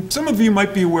 And some of you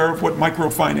might be aware of what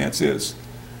microfinance is.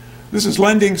 This is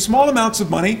lending small amounts of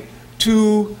money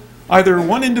to either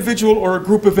one individual or a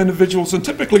group of individuals, and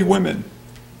typically women.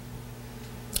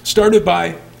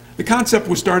 The concept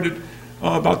was started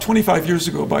about 25 years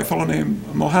ago by a fellow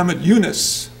named Muhammad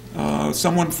Yunus,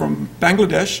 someone from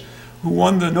Bangladesh, who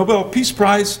won the Nobel Peace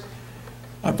Prize,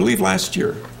 I believe last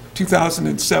year,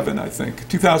 2007, I think,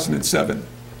 2007.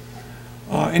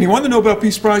 And he won the Nobel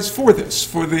Peace Prize for this,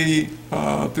 for the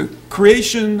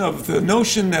creation of the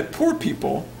notion that poor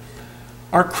people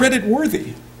are credit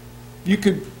worthy. You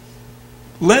could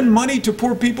lend money to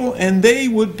poor people and they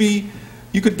would be,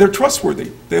 they're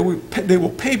trustworthy. They will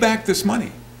pay back this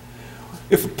money.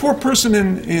 If a poor person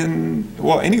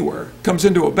anywhere comes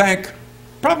into a bank,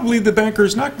 probably the banker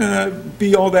is not going to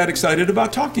be all that excited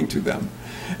about talking to them.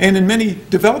 And in many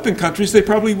developing countries, they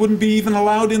probably wouldn't be even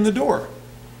allowed in the door.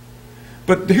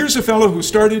 But here's a fellow who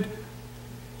started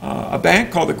a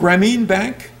bank called the Grameen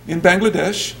Bank in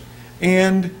Bangladesh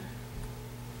and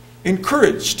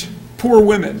encouraged poor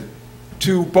women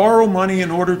to borrow money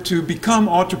in order to become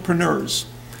entrepreneurs,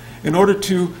 in order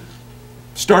to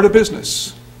start a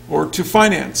business or to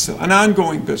finance an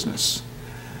ongoing business.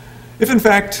 If in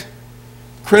fact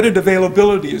credit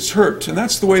availability is hurt, and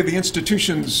that's the way the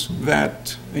institutions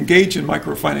that engage in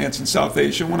microfinance in South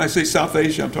Asia, when I say South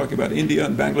Asia, I'm talking about India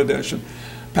and Bangladesh and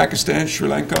Pakistan, Sri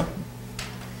Lanka.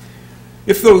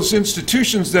 If those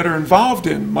institutions that are involved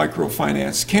in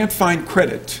microfinance can't find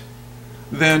credit,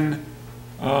 then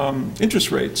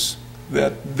interest rates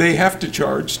that they have to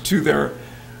charge to their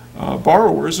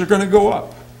borrowers are going to go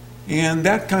up. And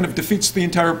that kind of defeats the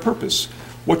entire purpose.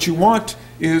 What you want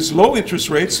is low interest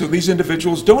rates so these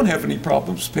individuals don't have any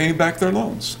problems paying back their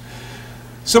loans.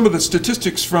 Some of the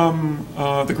statistics from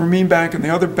the Grameen Bank and the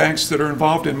other banks that are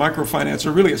involved in microfinance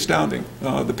are really astounding.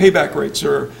 The payback rates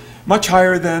are much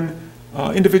higher than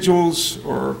individuals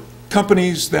or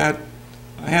companies that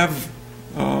have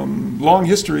long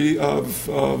history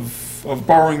of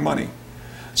borrowing money.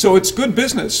 So it's good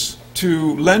business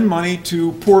to lend money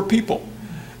to poor people.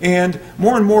 And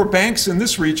more banks in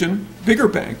this region, bigger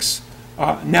banks,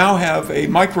 now have a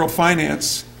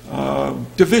microfinance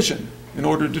division in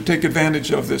order to take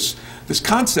advantage of this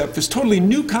concept, this totally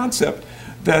new concept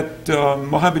that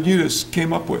Muhammad Yunus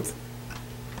came up with.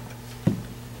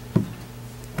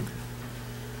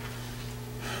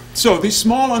 So these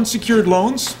small unsecured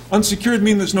loans, unsecured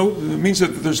means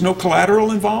that there's no collateral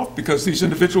involved because these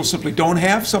individuals simply don't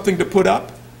have something to put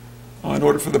up in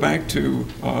order for the bank to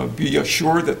be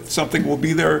assured that something will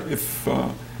be there if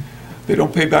they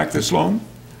don't pay back this loan.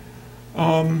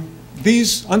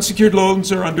 These unsecured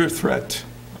loans are under threat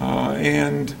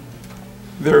and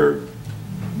they're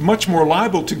much more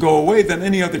liable to go away than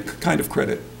any other kind of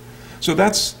credit. So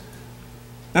that's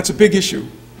a big issue.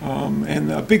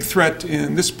 And a big threat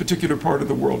in this particular part of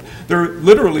the world. There are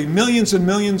literally millions and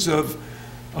millions of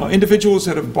individuals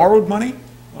that have borrowed money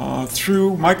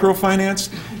through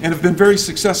microfinance and have been very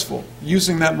successful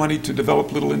using that money to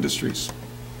develop little industries.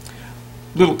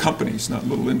 Little companies, not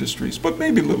little industries, but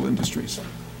maybe little industries.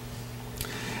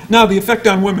 Now the effect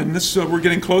on women, this we're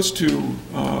getting close to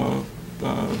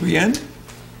the end.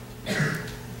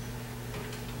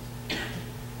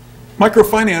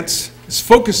 Microfinance is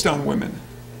focused on women.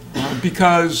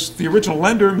 Because the original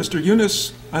lender, Mr.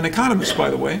 Yunus, an economist by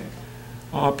the way,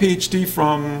 PhD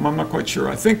from, I'm not quite sure,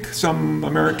 I think some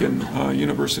American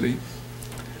university.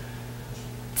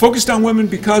 Focused on women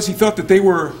because he thought that they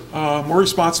were more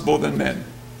responsible than men.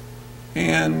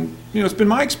 And, it's been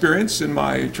my experience in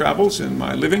my travels, in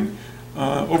my living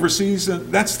overseas,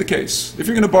 that's the case. If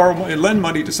you're going to borrow and lend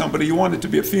money to somebody, you want it to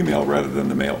be a female rather than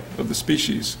the male of the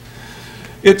species.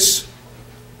 It's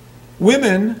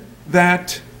women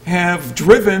that have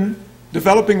driven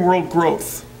developing world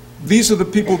growth. These are the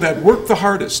people that work the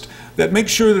hardest, that make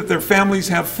sure that their families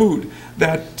have food,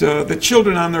 that the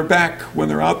children on their back, when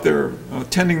they're out there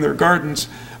tending their gardens,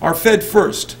 are fed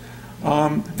first.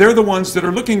 They're the ones that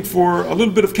are looking for a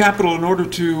little bit of capital in order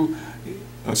to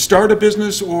start a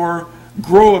business or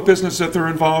grow a business that they're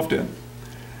involved in.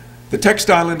 The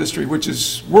textile industry, which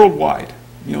is worldwide,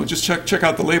 just check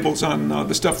out the labels on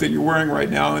the stuff that you're wearing right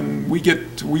now, and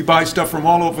we buy stuff from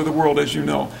all over the world, as you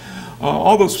know.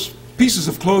 All those pieces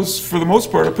of clothes, for the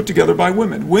most part, are put together by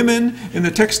women. Women in the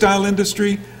textile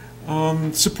industry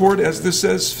support, as this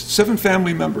says, 7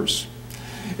 family members.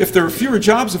 If there are fewer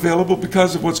jobs available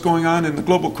because of what's going on in the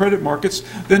global credit markets,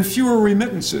 then fewer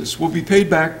remittances will be paid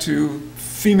back to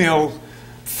female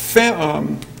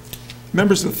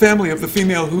members of the family of the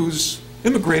female who's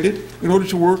immigrated in order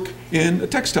to work in a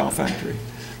textile factory.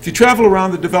 If you travel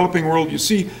around the developing world, you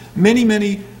see many,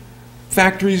 many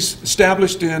factories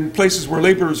established in places where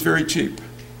labor is very cheap.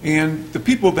 And the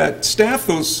people that staff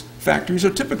those factories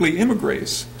are typically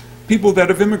immigrants, people that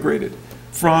have immigrated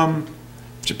from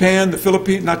Japan, the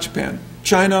Philippines, not Japan,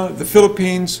 China, the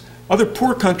Philippines, other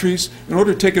poor countries in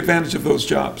order to take advantage of those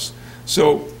jobs.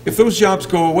 So if those jobs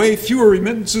go away, fewer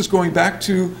remittances going back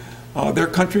to their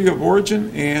country of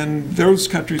origin, and those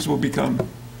countries will become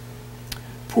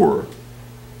poorer.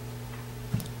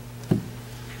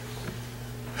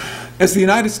 As the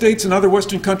United States and other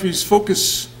Western countries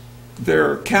focus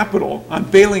their capital on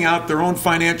bailing out their own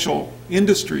financial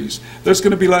industries, there's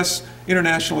going to be less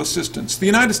international assistance. The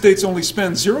United States only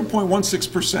spends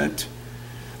 0.16%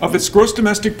 of its gross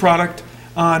domestic product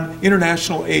on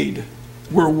international aid.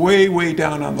 We're way, way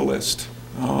down on the list.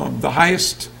 The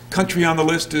highest country on the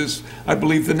list is, I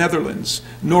believe, the Netherlands.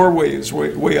 Norway is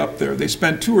way up there. They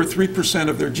spend 2 or 3%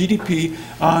 of their GDP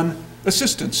on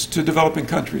assistance to developing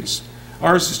countries.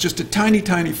 Ours is just a tiny,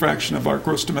 tiny fraction of our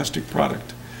gross domestic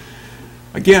product.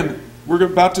 Again, we're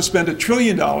about to spend $1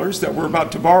 trillion that we're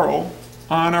about to borrow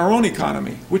on our own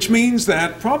economy, which means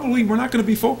that probably we're not going to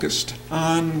be focused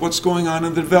on what's going on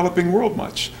in the developing world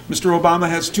much. Mr. Obama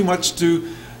has too much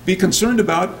to be concerned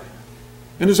about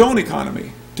in his own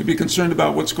economy, to be concerned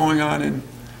about what's going on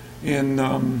in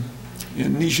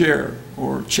Niger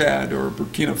or Chad or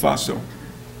Burkina Faso.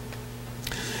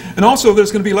 And also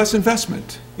there's going to be less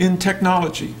investment in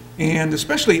technology, and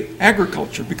especially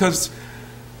agriculture, because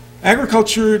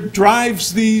agriculture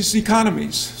drives these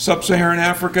economies, sub-Saharan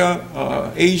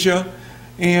Africa, Asia,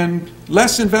 and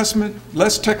less investment,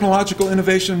 less technological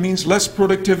innovation means less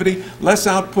productivity, less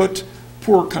output,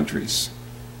 poorer countries.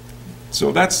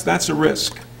 So that's a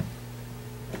risk.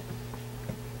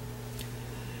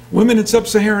 Women in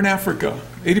sub-Saharan Africa,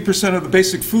 80% of the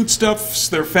basic foodstuffs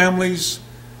their families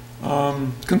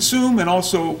consume, and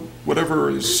also whatever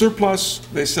is surplus,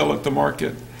 they sell at the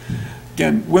market.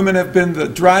 Again, women have been the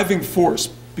driving force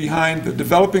behind the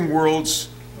developing world's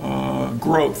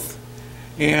growth.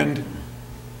 And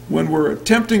when we're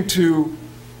attempting to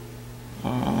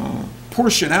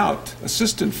portion out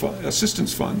assistance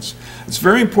funds, it's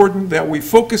very important that we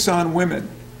focus on women,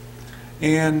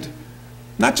 and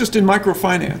not just in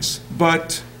microfinance,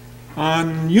 but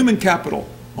on human capital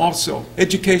also,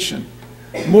 education.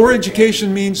 More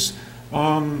education means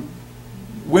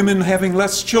women having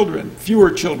less children,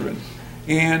 fewer children,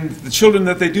 and the children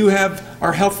that they do have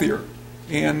are healthier,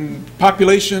 and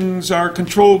populations are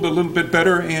controlled a little bit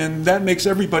better, and that makes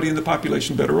everybody in the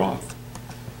population better off.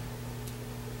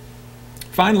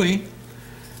 Finally,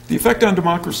 the effect on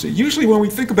democracy. Usually when we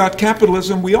think about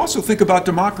capitalism, we also think about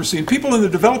democracy, and people in the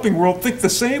developing world think the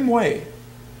same way.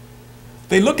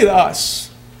 They look at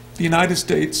us, the United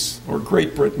States or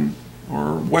Great Britain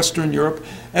or Western Europe,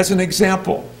 as an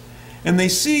example, and they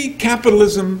see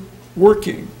capitalism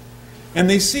working, and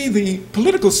they see the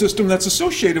political system that's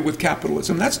associated with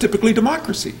capitalism. That's typically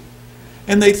democracy.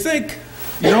 And they think,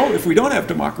 if we don't have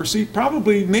democracy,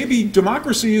 maybe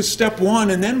democracy is step one,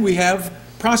 and then we have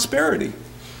prosperity.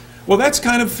 Well, that's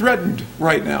kind of threatened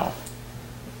right now.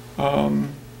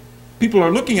 People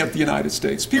are looking at the United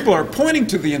States. People are pointing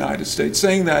to the United States,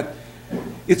 saying that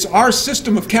it's our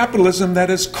system of capitalism that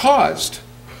has caused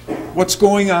what's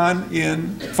going on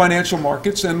in financial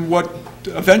markets and what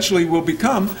eventually will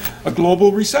become a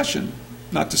global recession,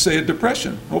 not to say a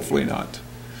depression, hopefully not.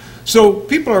 So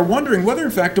people are wondering whether,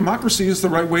 in fact, democracy is the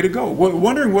right way to go,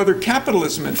 wondering whether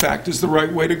capitalism, in fact, is the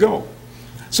right way to go.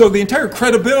 So the entire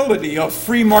credibility of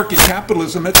free market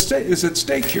capitalism is at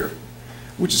stake here,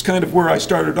 which is kind of where I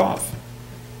started off.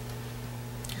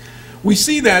 We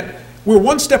see that we're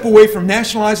one step away from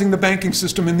nationalizing the banking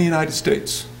system in the United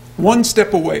States. One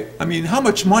step away. I mean, how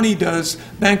much money does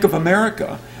Bank of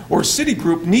America or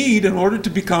Citigroup need in order to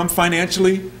become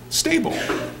financially stable?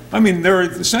 I mean, they're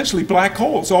essentially black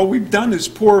holes. All we've done is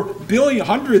pour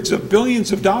hundreds of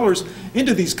billions of dollars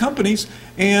into these companies,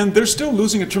 and they're still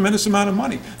losing a tremendous amount of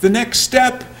money. The next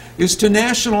step is to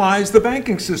nationalize the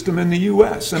banking system in the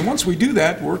U.S. And once we do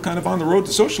that, we're kind of on the road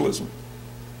to socialism.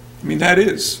 I mean, that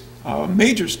is a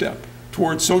major step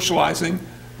towards socializing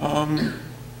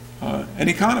an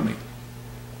economy.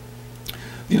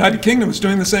 The United Kingdom is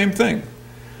doing the same thing.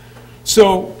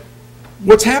 So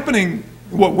what's happening,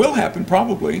 what will happen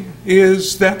probably,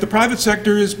 is that the private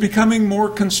sector is becoming more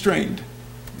constrained,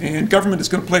 and government is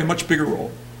going to play a much bigger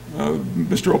role.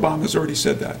 Mr. Obama has already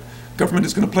said that. Government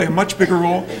is going to play a much bigger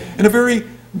role in a very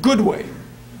good way.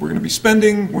 We're going to be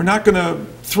spending, we're not going to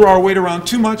throw our weight around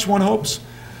too much, one hopes.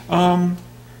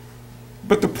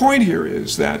 But the point here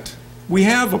is that we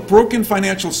have a broken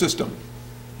financial system,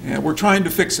 and we're trying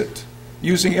to fix it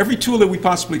using every tool that we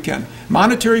possibly can.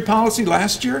 Monetary policy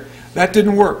last year, that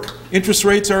didn't work. Interest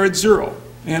rates are at 0,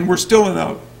 and we're still in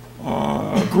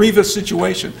a grievous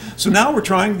situation. So now we're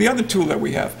trying the other tool that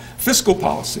we have, fiscal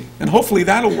policy, and hopefully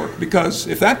that'll work, because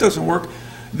if that doesn't work,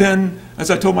 then, as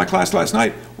I told my class last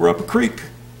night, we're up a creek.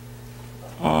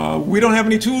 We don't have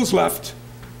any tools left.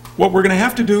 What we're going to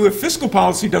have to do if fiscal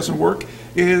policy doesn't work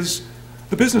is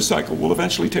the business cycle will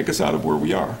eventually take us out of where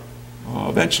we are.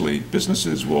 Eventually,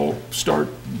 businesses will start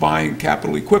buying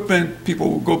capital equipment, people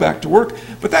will go back to work,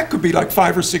 but that could be like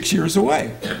 5 or 6 years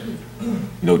away. You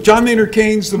know, John Maynard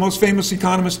Keynes, the most famous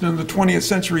economist in the 20th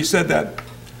century, said that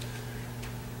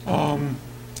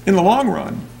in the long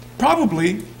run,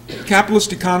 probably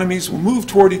capitalist economies will move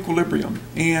toward equilibrium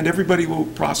and everybody will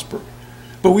prosper.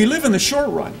 But we live in the short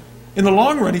run. In the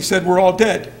long run, he said, we're all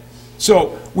dead.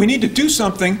 So we need to do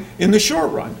something in the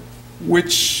short run,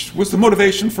 which was the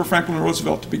motivation for Franklin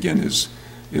Roosevelt to begin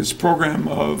his program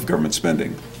of government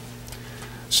spending.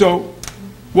 So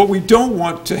what we don't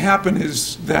want to happen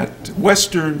is that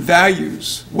Western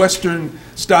values,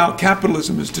 Western-style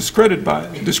capitalism is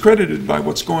discredited by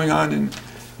what's going on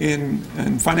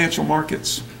in financial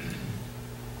markets.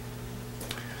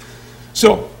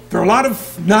 So there are a lot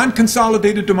of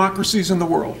non-consolidated democracies in the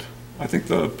world. I think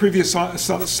the previous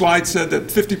slide said that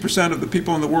 50% of the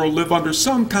people in the world live under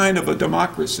some kind of a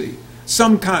democracy,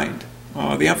 some kind.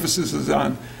 The emphasis is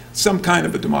on some kind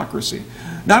of a democracy.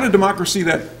 Not a democracy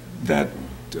that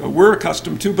we're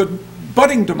accustomed to, but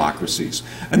budding democracies.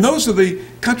 And those are the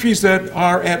countries that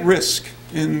are at risk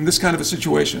in this kind of a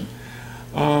situation.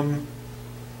 And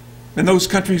those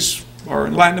countries are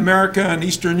in Latin America and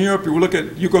Eastern Europe. We look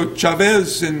at Hugo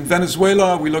Chavez in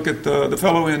Venezuela. We look at the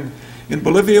fellow in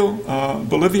Bolivia,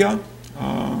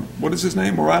 what is his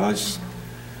name, Morales?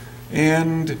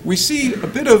 And we see a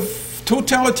bit of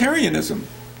totalitarianism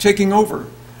taking over.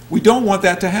 We don't want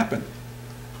that to happen.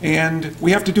 And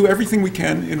we have to do everything we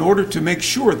can in order to make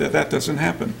sure that that doesn't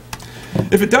happen.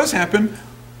 If it does happen,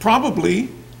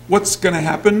 probably what's going to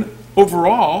happen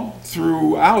overall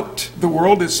throughout the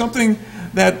world is something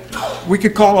that we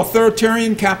could call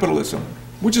authoritarian capitalism,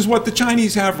 which is what the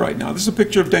Chinese have right now. This is a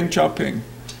picture of Deng Xiaoping,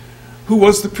 who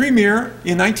was the premier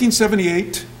in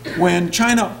 1978 when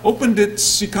China opened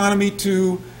its economy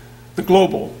to the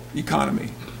global economy.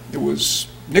 It was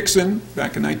Nixon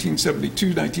back in 1972,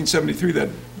 1973 that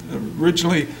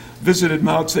originally visited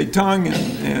Mao Zedong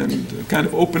and kind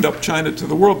of opened up China to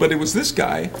the world. But it was this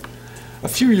guy, a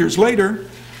few years later,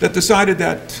 that decided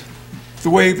that the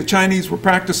way the Chinese were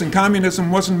practicing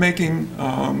communism wasn't making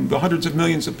the hundreds of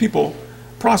millions of people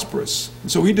prosperous.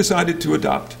 And so he decided to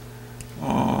adopt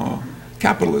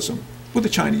capitalism with a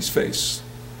Chinese face.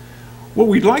 What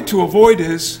we'd like to avoid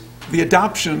is the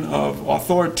adoption of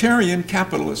authoritarian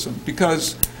capitalism,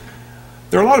 because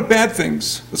there are a lot of bad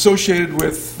things associated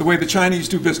with the way the Chinese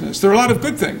do business. There are a lot of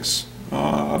good things.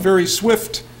 A very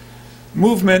swift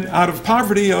movement out of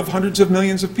poverty of hundreds of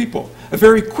millions of people. A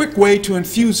very quick way to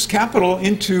infuse capital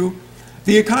into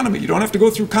the economy. You don't have to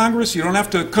go through Congress. You don't have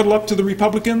to cuddle up to the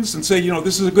Republicans and say, you know,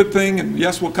 this is a good thing, and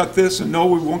yes, we'll cut this, and no,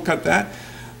 we won't cut that.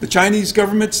 The Chinese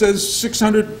government says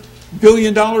 $600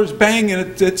 billion, bang,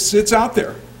 and it's out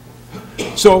there.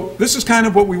 So this is kind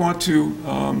of what we want to,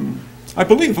 I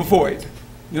believe, avoid.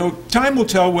 You know, time will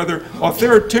tell whether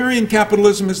authoritarian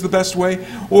capitalism is the best way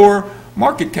or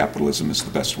market capitalism is the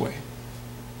best way.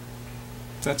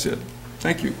 That's it.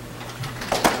 Thank you.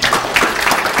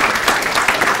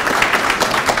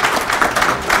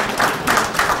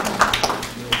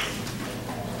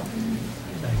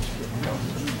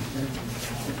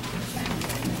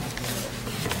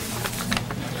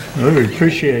 We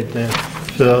appreciate that.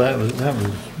 So that was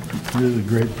really a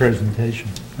great presentation.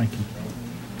 Thank you.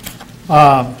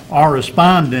 Our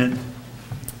respondent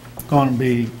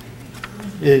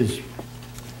is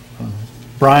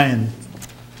Brian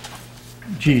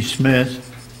G.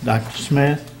 Smith, Dr.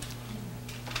 Smith,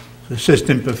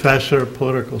 assistant professor of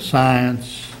political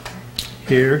science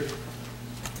here.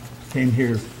 Came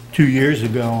here 2 years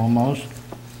ago almost.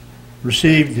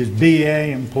 Received his BA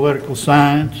in political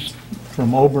science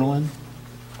from Oberlin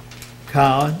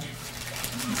College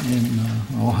in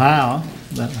Ohio,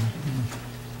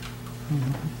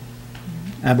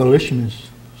 abolitionist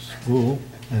school.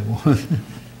 That was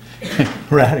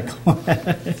radical.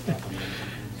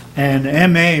 And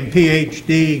MA and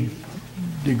PhD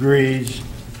degrees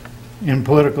in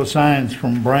political science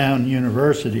from Brown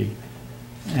University.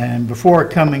 And before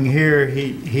coming here,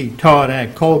 he taught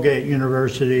at Colgate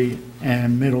University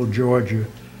and Middle Georgia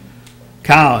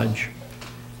College.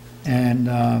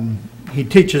 And he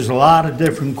teaches a lot of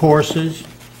different courses,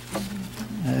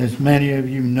 as many of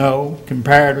you know: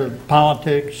 comparative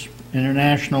politics,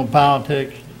 international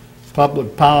politics,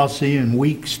 public policy in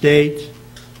weak states,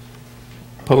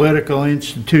 political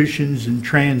institutions in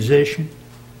transition,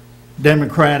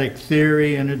 democratic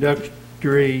theory,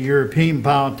 introductory European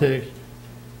politics,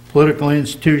 political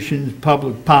institutions,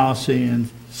 public policy, and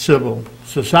civil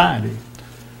society.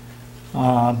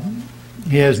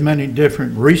 He has many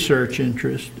different research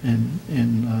interests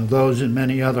in those in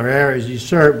many other areas. He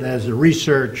served as a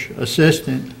research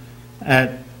assistant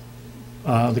at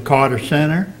the Carter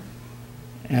Center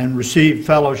and received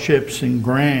fellowships and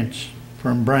grants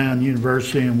from Brown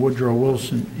University and Woodrow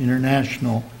Wilson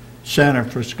International Center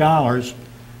for Scholars.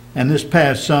 And this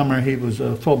past summer, he was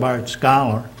a Fulbright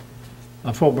Scholar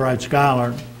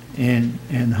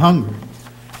in Hungary.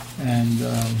 And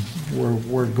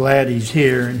we're glad he's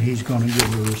here, and he's going to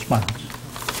give a response.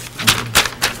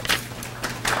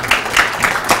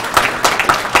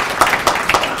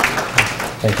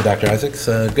 Thank you, Dr. Isaacs.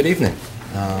 Good evening.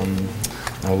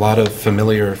 A lot of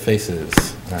familiar faces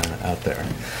out there.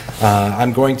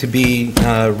 I'm going to be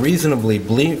reasonably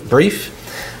brief.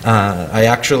 I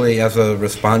actually, as a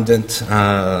respondent,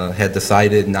 had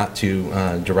decided not to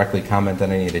directly comment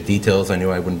on any of the details. I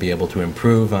knew I wouldn't be able to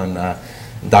improve on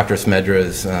Dr.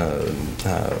 Smedra's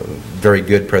very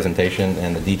good presentation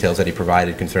and the details that he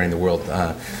provided concerning the world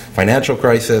financial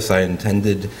crisis. I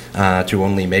intended to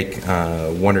only make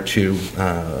one or two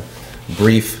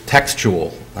brief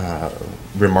textual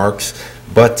remarks,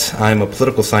 but I'm a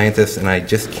political scientist and I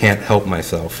just can't help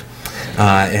myself.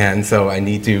 And so I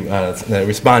need to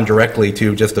respond directly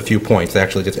to just a few points,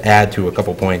 actually just add to a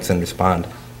couple points and respond.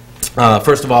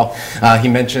 First of all, he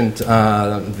mentioned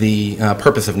the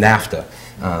purpose of NAFTA.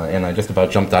 And I just about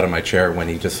jumped out of my chair when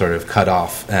he just sort of cut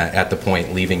off at the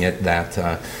point, leaving it that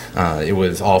it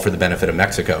was all for the benefit of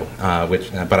Mexico.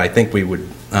 But I think we would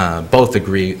both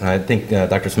agree, I think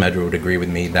Dr. Smedra would agree with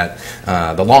me that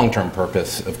the long-term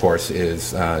purpose, of course,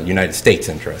 is United States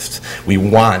interests. We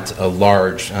want a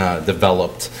large,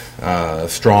 developed,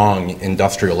 strong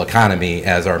industrial economy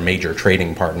as our major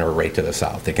trading partner right to the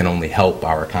south. It can only help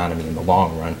our economy in the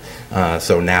long run.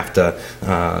 So NAFTA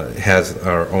has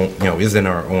our own, is in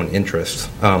our own interests.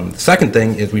 The second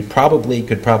thing is we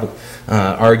could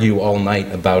argue all night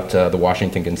about the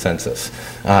Washington Consensus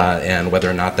and whether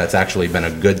or not that's actually been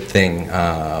a good thing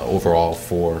overall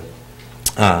for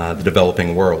the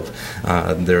developing world.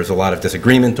 There's a lot of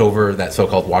disagreement over that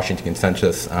so-called Washington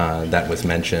Consensus that was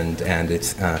mentioned and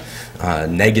its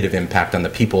negative impact on the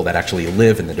people that actually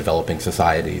live in the developing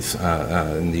societies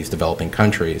in these developing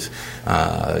countries.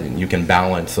 You can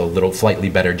balance a little slightly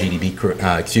better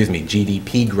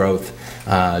GDP growth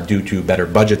due to better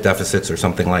budget deficits or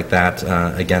something like that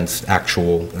against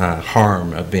actual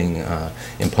harm of being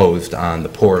imposed on the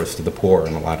poorest of the poor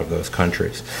in a lot of those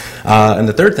countries. And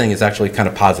the third thing is actually kind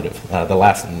of positive.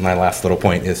 My last little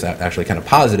point is actually kind of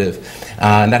positive,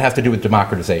 and that has to do with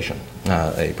democratization,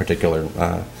 a particular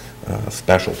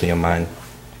specialty of mine.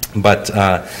 But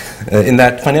in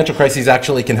that financial crises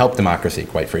actually can help democracy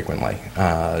quite frequently.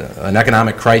 An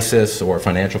economic crisis or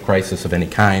financial crisis of any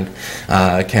kind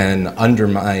can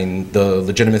undermine the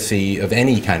legitimacy of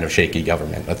any kind of shaky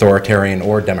government, authoritarian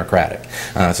or democratic.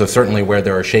 So certainly where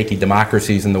there are shaky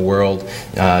democracies in the world,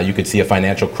 you could see a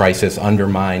financial crisis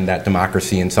undermine that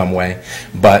democracy in some way.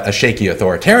 But a shaky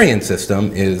authoritarian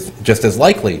system is just as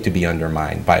likely to be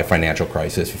undermined by a financial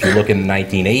crisis. If you look in the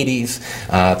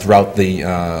 1980s, throughout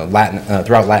the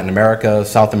throughout Latin America,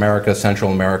 South America,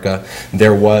 Central America.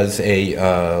 There was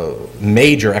a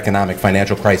major economic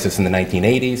financial crisis in the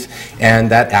 1980s, and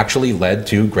that actually led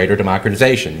to greater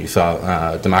democratization. You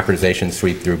saw democratization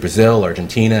sweep through Brazil,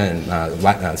 Argentina,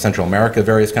 and Central America,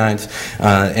 various kinds,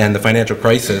 and the financial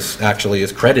crisis actually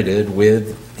is credited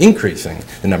with increasing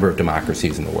the number of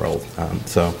democracies in the world.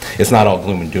 So it's not all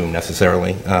gloom and doom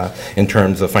necessarily in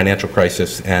terms of financial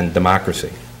crisis and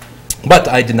democracy. But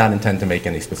I did not intend to make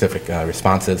any specific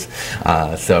responses,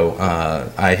 so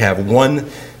I have one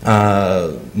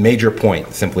major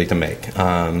point simply to make,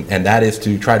 and that is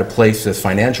to try to place this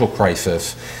financial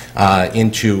crisis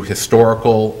into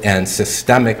historical and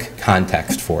systemic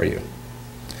context for you.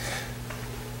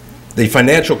 The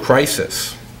financial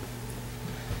crisis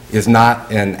is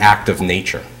not an act of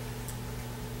nature.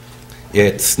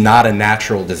 It's not a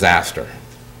natural disaster.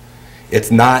 It's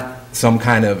not some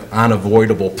kind of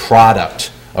unavoidable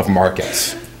product of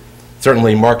markets.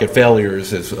 Certainly market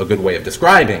failures is a good way of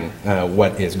describing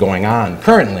what is going on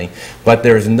currently, but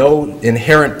there's no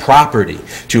inherent property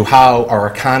to how our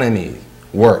economy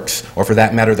works, or for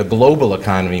that matter the global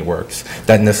economy works,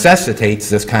 that necessitates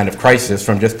this kind of crisis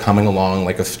from just coming along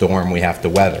like a storm we have to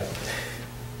weather.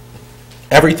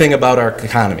 Everything about our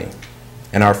economy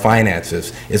and our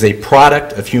finances is a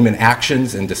product of human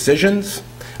actions and decisions,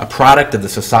 a product of the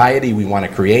society we want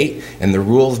to create, and the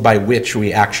rules by which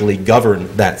we actually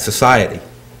govern that society.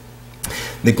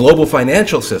 The global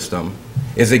financial system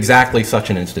is exactly such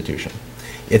an institution.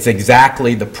 It's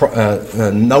exactly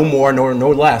no more nor no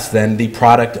less than the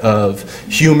product of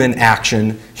human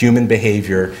action, human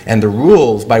behavior, and the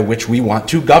rules by which we want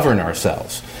to govern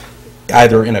ourselves,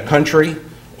 either in a country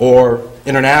or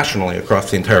internationally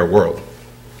across the entire world.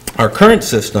 Our current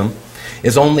system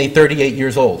is only 38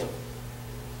 years old.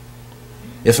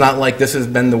 It's not like this has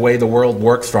been the way the world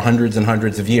works for hundreds and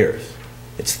hundreds of years.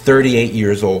 It's 38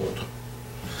 years old.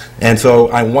 And so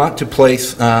I want to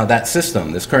place that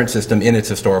system, this current system, in its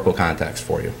historical context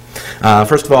for you.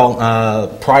 First of all,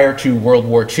 prior to World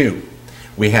War II,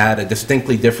 we had a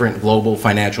distinctly different global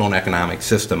financial and economic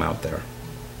system out there.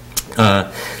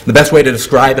 The best way to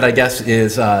describe it, I guess,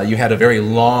 is you had a very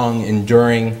long,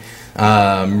 enduring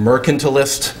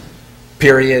mercantilist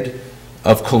period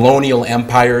of colonial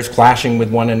empires clashing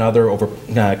with one another over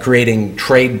creating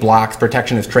trade blocks,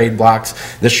 protectionist trade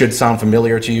blocks. This should sound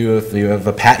familiar to you if you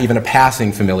have even a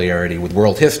passing familiarity with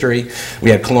world history.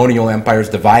 We had colonial empires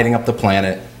dividing up the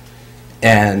planet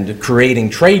and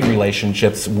creating trade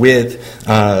relationships with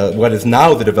what is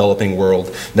now the developing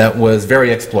world that was very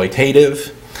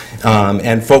exploitative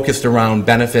and focused around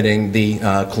benefiting the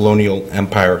colonial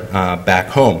empire back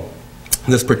home.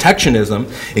 This protectionism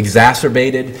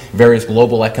exacerbated various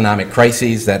global economic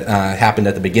crises that happened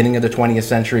at the beginning of the 20th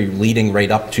century, leading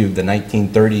right up to the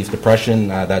 1930s depression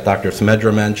that Dr.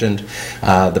 Saavedra mentioned.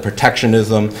 The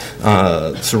protectionism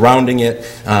surrounding it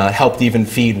helped even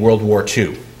feed World War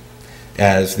II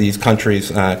as these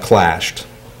countries clashed.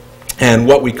 And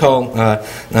what we call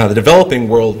the developing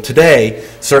world today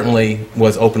certainly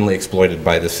was openly exploited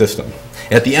by this system.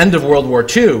 At the end of World War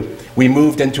II, we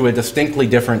moved into a distinctly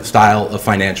different style of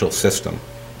financial system.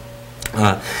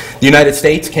 The United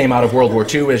States came out of World War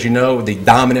II, as you know, the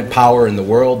dominant power in the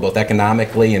world, both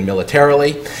economically and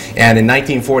militarily. And in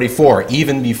 1944,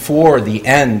 even before the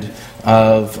end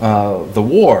of the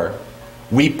war,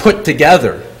 we put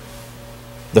together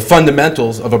the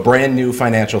fundamentals of a brand new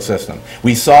financial system.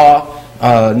 We saw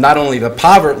not only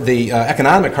the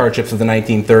economic hardships of the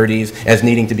 1930s as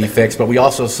needing to be fixed, but we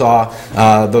also saw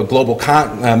the global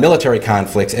military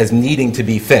conflicts as needing to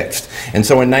be fixed. And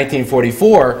so in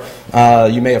 1944,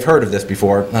 you may have heard of this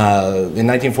before, in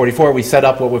 1944 we set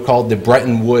up what were called the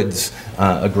Bretton Woods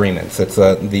agreements. It's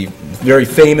the very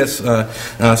famous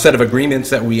set of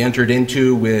agreements that we entered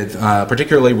into with,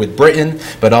 particularly with Britain,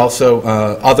 but also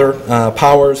other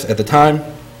powers at the time.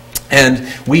 And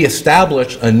we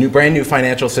established a brand new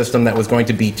financial system that was going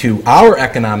to be to our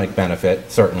economic benefit,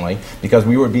 certainly, because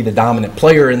we would be the dominant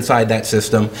player inside that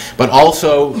system, but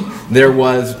also there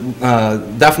was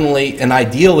definitely an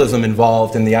idealism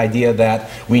involved in the idea that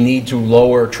we need to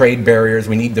lower trade barriers,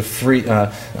 we need to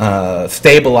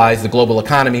stabilize the global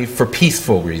economy for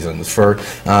peaceful reasons, for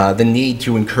the need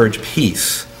to encourage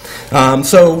peace.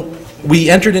 So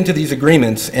we entered into these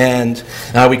agreements and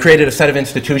we created a set of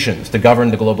institutions to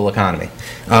govern the global economy.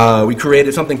 We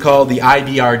created something called the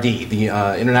IBRD, the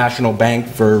International Bank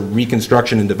for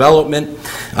Reconstruction and Development.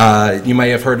 You may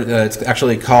have heard it's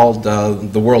actually called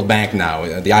the World Bank now.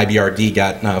 The IBRD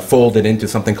got folded into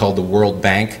something called the World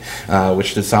Bank,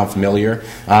 which does sound familiar.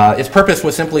 Its purpose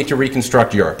was simply to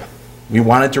reconstruct Europe. We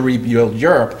wanted to rebuild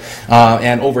Europe,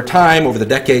 and over time, over the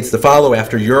decades to follow,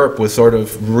 after Europe was sort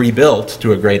of rebuilt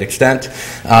to a great extent,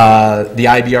 the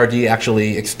IBRD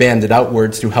actually expanded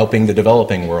outwards to helping the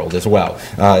developing world as well.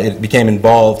 It became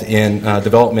involved in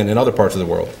development in other parts of the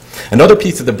world. Another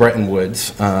piece of the Bretton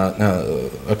Woods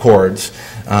Accords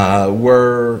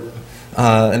were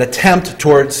an attempt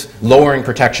towards lowering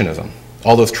protectionism.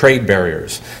 All those trade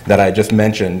barriers that I just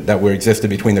mentioned that existed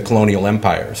between the colonial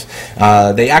empires.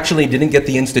 They actually didn't get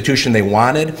the institution they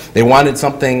wanted. They wanted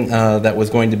something that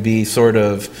was going to be sort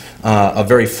of a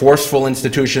very forceful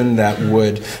institution that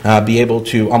would be able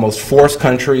to almost force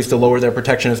countries to lower their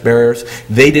protectionist barriers.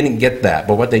 They didn't get that,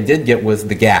 but what they did get was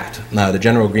the GATT, the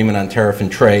General Agreement on Tariff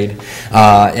and Trade,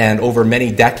 and over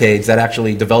many decades that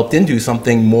actually developed into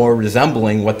something more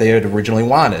resembling what they had originally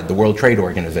wanted, the World Trade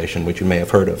Organization, which you may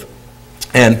have heard of.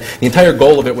 And the entire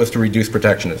goal of it was to reduce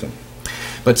protectionism.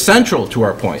 But central to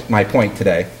my point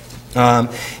today,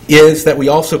 is that we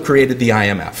also created the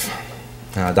IMF.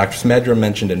 Dr. Smedra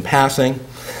mentioned in passing,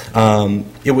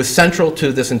 it was central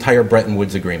to this entire Bretton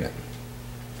Woods Agreement.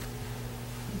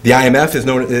 The IMF is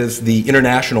known as the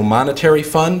International Monetary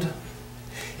Fund,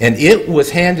 and it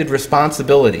was handed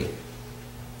responsibility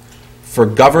for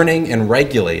governing and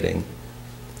regulating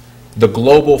the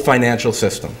global financial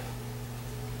system.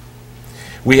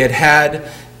 We had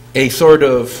a sort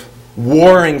of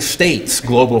warring states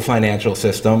global financial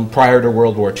system prior to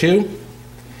World War II,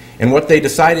 and what they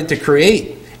decided to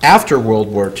create after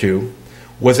World War II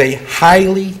was a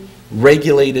highly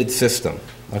regulated system.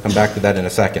 I'll come back to that in a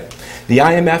second. The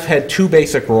IMF had two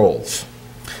basic roles.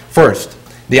 First,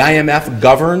 the IMF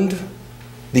governed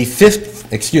the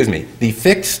fixed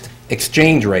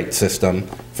exchange rate system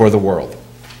for the world.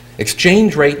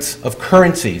 Exchange rates of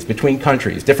currencies between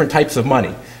countries, different types of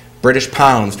money, British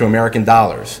pounds to American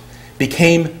dollars,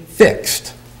 became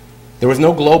fixed. There was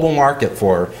no global market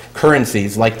for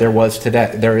currencies like there is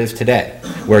today,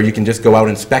 where you can just go out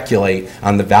and speculate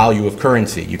on the value of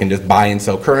currency. You can just buy and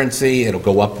sell currency, it'll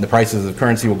go up, the prices of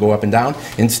currency will go up and down.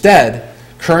 Instead,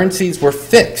 currencies were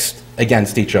fixed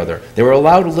against each other. They were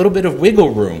allowed a little bit of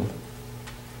wiggle room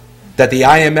that the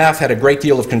IMF had a great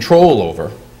deal of control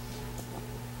over,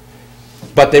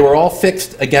 but they were all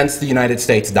fixed against the United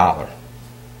States dollar.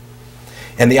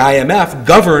 And the IMF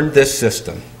governed this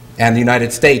system, and the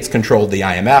United States controlled the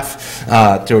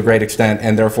IMF to a great extent,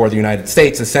 and therefore the United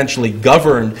States essentially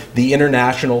governed the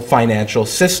international financial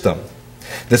system.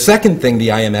 The second thing the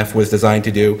IMF was designed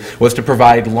to do was to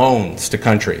provide loans to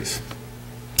countries.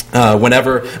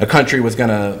 Whenever a country was going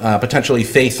to potentially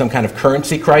face some kind of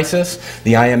currency crisis,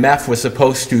 the IMF was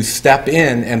supposed to step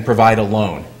in and provide a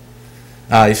loan.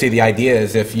 You see, the idea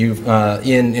is if you're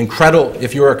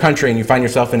a country and you find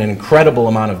yourself in an incredible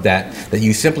amount of debt that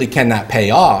you simply cannot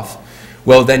pay off,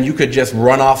 well, then you could just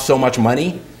run off so much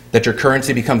money that your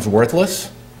currency becomes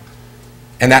worthless,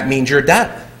 and that means your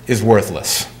debt is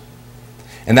worthless.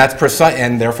 And that's precise,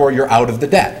 and therefore you're out of the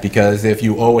debt, because if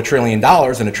you owe $1 trillion and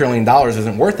 $1 trillion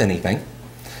isn't worth anything,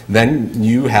 then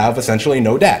you have essentially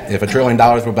no debt. If $1 trillion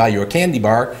will buy you a candy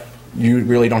bar, you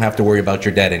really don't have to worry about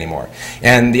your debt anymore.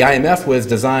 And the IMF was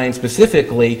designed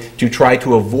specifically to try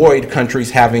to avoid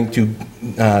countries having to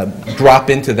drop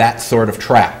into that sort of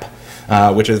trap,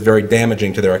 which is very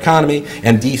damaging to their economy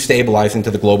and destabilizing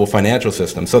to the global financial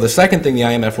system. So the second thing the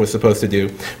IMF was supposed to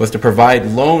do was to provide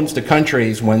loans to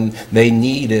countries when they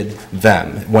needed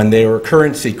them, when they were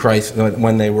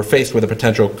when they were faced with a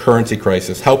potential currency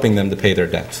crisis, helping them to pay their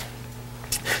debts.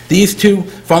 These two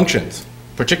functions,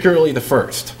 particularly the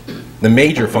first, the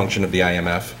major function of the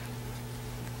IMF,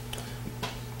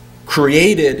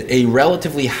 created a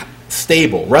relatively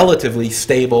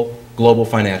stable global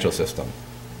financial system.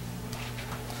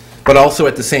 But also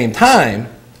at the same time,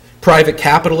 private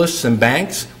capitalists and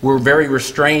banks were very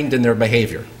restrained in their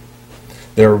behavior.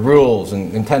 There are rules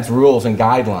and intense rules and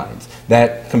guidelines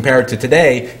that, compared to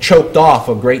today, choked off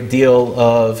a great deal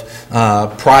of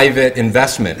private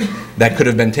investment that could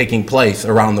have been taking place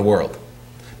around the world.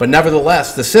 But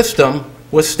nevertheless, the system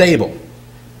was stable.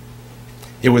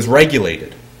 It was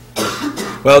regulated.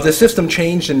 Well, the system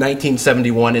changed in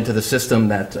 1971 into the system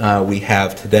that we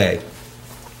have today.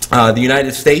 The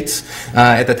United States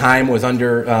at the time was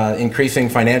under increasing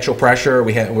financial pressure.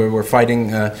 We were fighting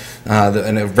in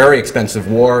a very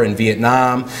expensive war in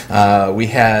Vietnam. We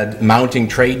had mounting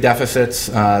trade deficits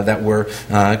that were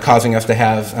causing us to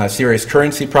have serious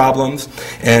currency problems.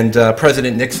 And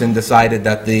President Nixon decided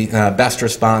that the best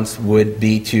response would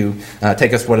be to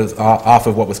take us off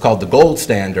of what was called the gold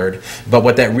standard. But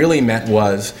what that really meant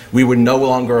was we would no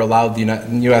longer allow the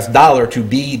U.S. dollar to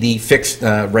be the fixed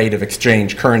rate of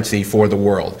exchange currency currency for the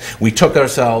world. We took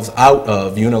ourselves out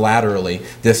of, unilaterally,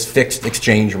 this fixed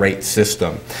exchange rate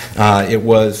system. It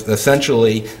was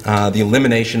essentially the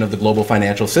elimination of the global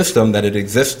financial system that had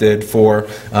existed for,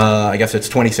 I guess it's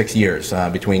 26 years,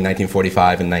 between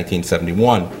 1945 and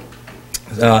 1971.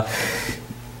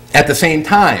 At the same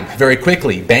time, very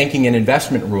quickly, banking and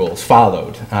investment rules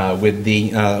followed. With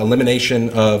the elimination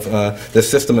of the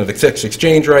system of fixed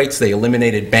exchange rates, they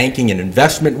eliminated banking and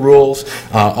investment rules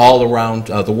all around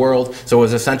the world. So it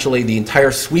was essentially the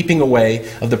entire sweeping away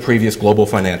of the previous global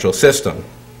financial system.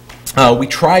 We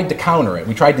tried to counter it.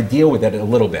 We tried to deal with it a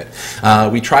little bit.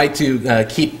 We tried to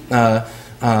keep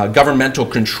governmental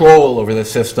control over the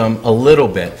system a little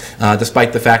bit,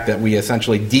 despite the fact that we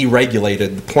essentially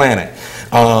deregulated the planet.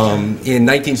 In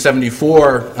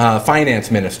 1974,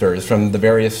 finance ministers from the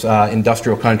various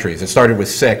industrial countries, it started with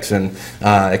 6, and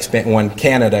when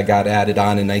Canada got added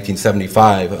on in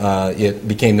 1975, it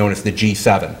became known as the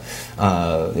G7.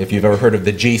 If you've ever heard of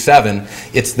the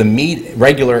G7, it's the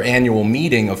regular annual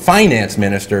meeting of finance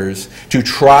ministers to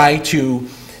try to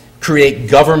create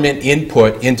government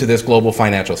input into this global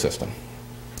financial system.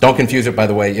 Don't confuse it, by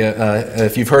the way.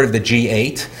 If you've heard of the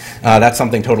G8, that's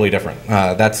something totally different.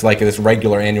 That's like this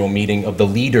regular annual meeting of the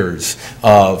leaders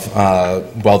of,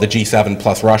 well, the G7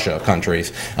 plus Russia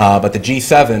countries. But the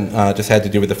G7 just had to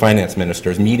do with the finance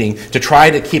ministers meeting to try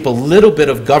to keep a little bit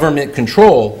of government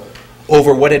control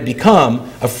over what had become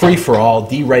a free-for-all,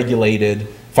 deregulated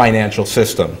financial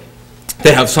system,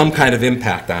 to have some kind of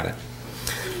impact on it.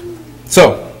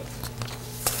 So,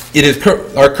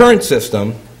 our current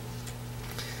system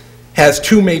has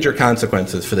 2 major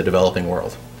consequences for the developing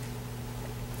world.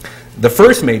 The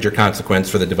first major consequence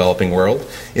for the developing world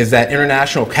is that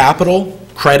international capital,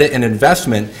 credit, and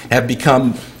investment have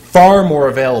become far more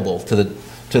available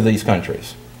to these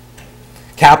countries.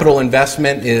 Capital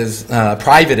investment is,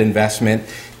 private investment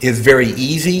is very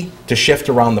easy to shift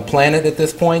around the planet at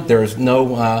this point. There's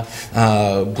no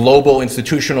global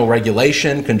institutional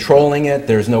regulation controlling it.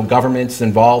 There's no governments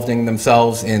involving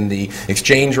themselves in the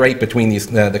exchange rate between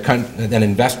an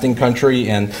investing country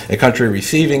and a country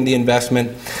receiving the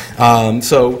investment.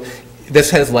 So this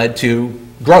has led to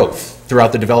growth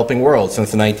throughout the developing world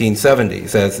since the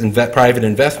 1970s, as private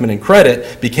investment and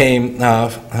credit became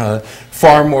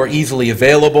far more easily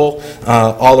available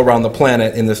all around the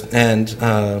planet, and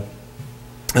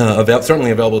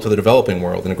certainly available to the developing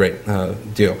world in a great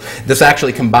deal. This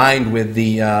actually combined with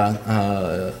the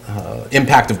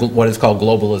impact of what is called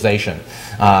globalization,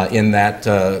 in that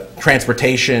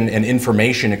transportation and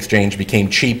information exchange became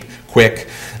cheap, quick,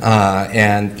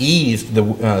 and eased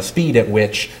the speed at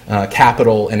which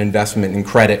capital and investment and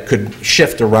credit could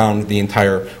shift around the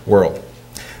entire world.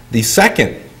 The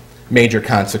second major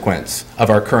consequence of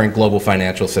our current global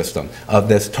financial system, of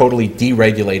this totally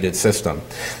deregulated system,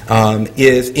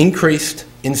 is increased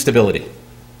instability.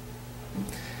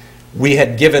 We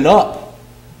had given up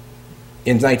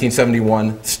in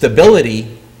 1971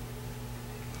 stability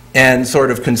and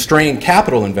sort of constrained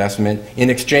capital investment in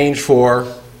exchange for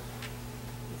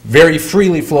very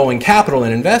freely flowing capital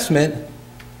and investment,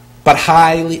 but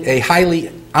a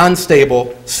highly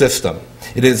unstable system.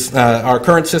 It is, our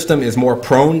current system is more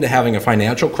prone to having a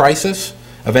financial crisis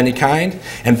of any kind,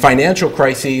 and financial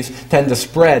crises tend to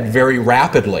spread very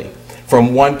rapidly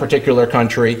from one particular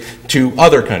country to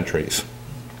other countries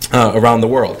around the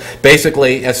world.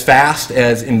 Basically, as fast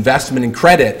as investment and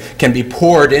credit can be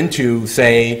poured into,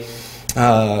 say,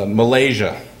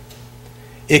 Malaysia,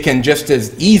 it can just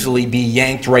as easily be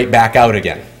yanked right back out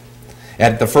again.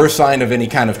 At the first sign of any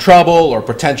kind of trouble or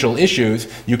potential issues,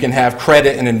 you can have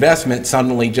credit and investment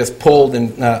suddenly just pulled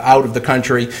out of the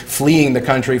country, fleeing the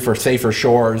country for safer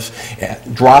shores,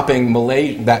 dropping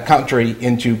that country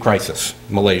into crisis,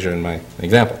 Malaysia in my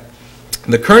example.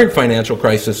 The current financial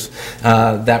crisis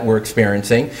that we're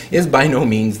experiencing is by no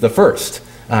means the first.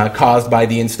 Caused by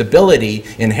the instability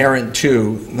inherent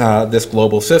to this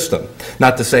global system.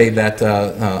 Not to say that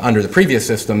under the previous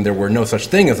system there were no such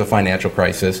thing as a financial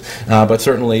crisis, but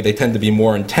certainly they tend to be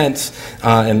more intense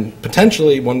and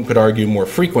potentially, one could argue, more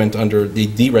frequent under the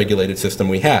deregulated system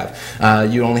we have.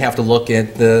 You only have to look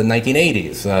at the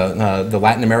 1980s, the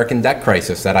Latin American debt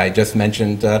crisis that I just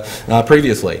mentioned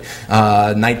previously.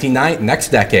 Next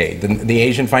decade, the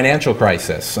Asian financial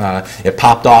crisis. It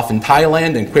popped off in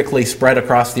Thailand and quickly spread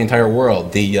across the entire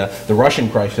world. The Russian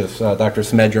crisis Dr.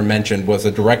 Smedger mentioned was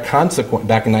a direct consequence,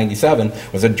 back in 97,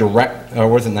 was a direct, or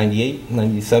was it 98,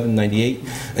 97, 98?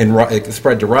 And it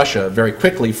spread to Russia very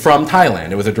quickly from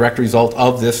Thailand. It was a direct result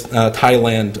of this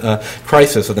Thailand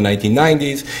crisis of the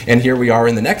 1990s, and here we are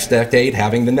in the next decade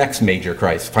having the next major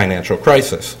financial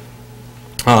crisis.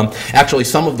 Actually,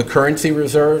 some of the currency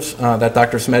reserves that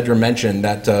Dr. Smedra mentioned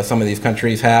that some of these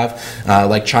countries have,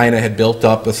 like China had built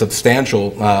up a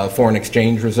substantial foreign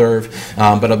exchange reserve,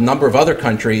 but a number of other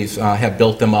countries have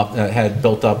built them up, had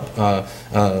built up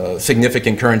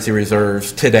significant currency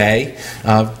reserves today,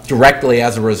 directly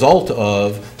as a result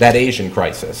of that Asian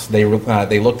crisis. They looked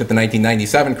at the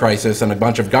 1997 crisis, and a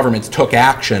bunch of governments took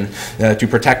action to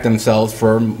protect themselves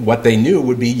from what they knew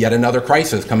would be yet another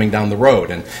crisis coming down the road.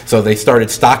 And so they started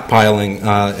stockpiling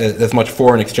as much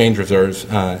foreign exchange reserves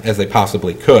as they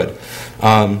possibly could.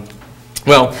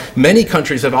 Well, many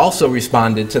countries have also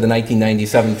responded to the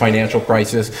 1997 financial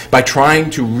crisis by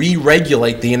trying to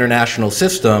re-regulate the international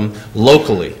system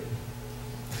locally.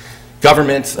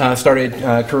 Governments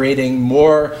started creating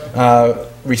more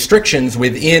restrictions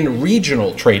within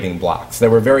regional trading blocs. There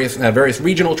were various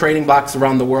regional trading blocs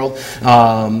around the world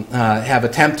have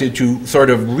attempted to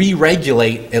sort of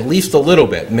re-regulate at least a little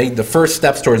bit, made the first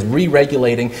steps towards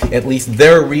re-regulating at least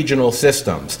their regional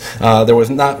systems. There was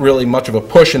not really much of a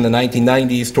push in the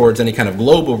 1990s towards any kind of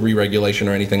global re-regulation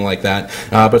or anything like that,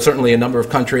 but certainly a number of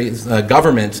countries,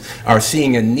 governments are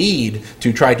seeing a need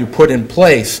to try to put in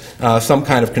place some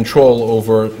kind of control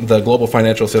over the global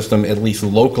financial system, at least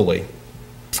locally.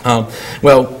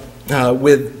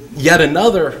 With yet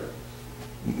another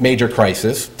major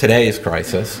crisis, today's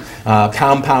crisis,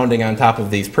 compounding on top of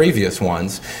these previous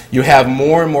ones, you have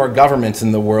more and more governments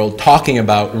in the world talking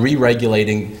about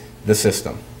re-regulating the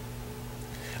system,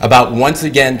 about once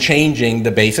again changing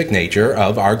the basic nature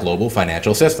of our global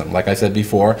financial system. Like I said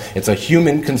before, it's a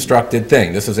human-constructed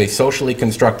thing. This is a socially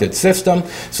constructed system,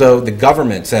 so the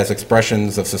governments, as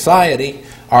expressions of society,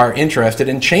 are interested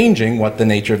in changing what the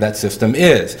nature of that system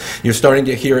is. You're starting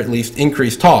to hear at least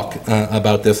increased talk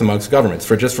about this amongst governments.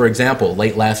 For example,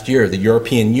 late last year, the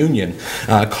European Union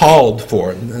called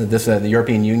for this. The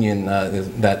European Union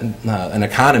an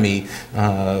economy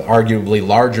arguably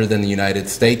larger than the United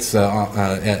States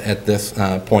at this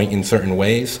point in certain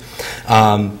ways.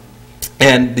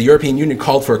 And the European Union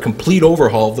called for a complete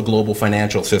overhaul of the global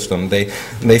financial system.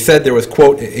 They said there was,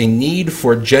 quote, a need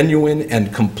for genuine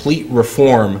and complete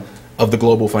reform of the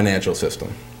global financial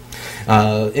system.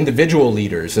 Individual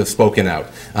leaders have spoken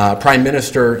out. Prime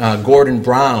Minister Gordon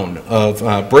Brown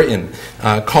of Britain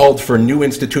called for new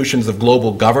institutions of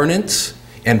global governance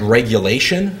and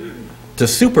regulation to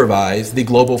supervise the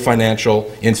global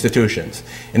financial institutions.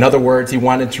 In other words, he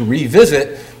wanted to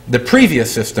revisit the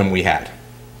previous system we had.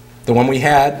 The one we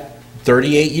had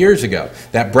 38 years ago,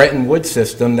 that Bretton Woods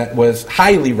system that was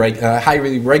highly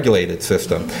regulated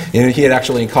system. And he had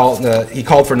actually called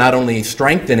for not only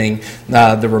strengthening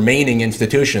the remaining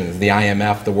institutions, the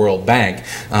IMF, the World Bank,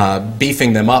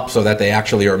 beefing them up so that they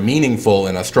actually are meaningful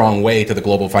in a strong way to the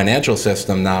global financial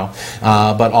system now,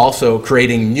 but also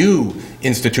creating new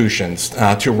institutions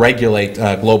to regulate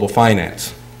global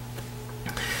finance.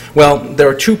 Well, there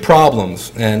are two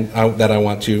problems that I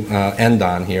want to end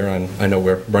on here, and I know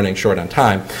we're running short on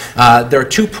time. There are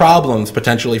two problems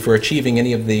potentially for achieving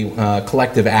any of the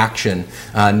collective action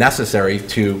necessary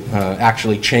to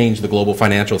actually change the global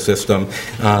financial system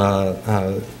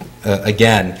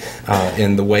again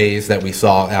in the ways that we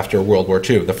saw after World War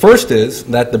II. The first is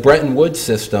that the Bretton Woods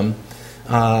system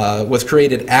was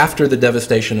created after the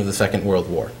devastation of the Second World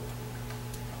War.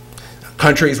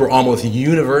 Countries were almost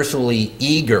universally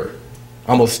eager,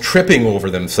 almost tripping over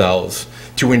themselves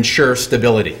to ensure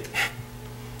stability.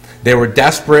 They were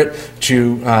desperate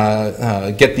to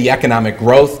get the economic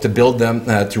growth, to build them,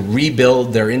 to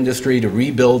rebuild their industry, to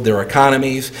rebuild their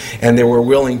economies, and they were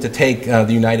willing to take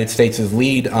the United States'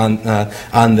 lead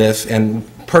on this, and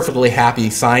perfectly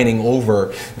happy signing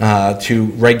over to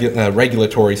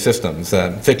regulatory systems,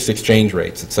 fixed exchange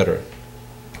rates, etc.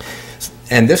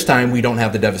 And this time, we don't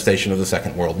have the devastation of the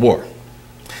Second World War.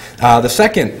 The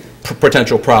second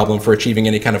potential problem for achieving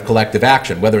any kind of collective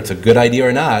action, whether it's a good idea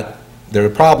or not, there are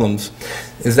problems,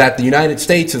 is that the United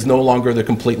States is no longer the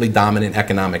completely dominant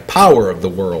economic power of the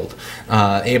world,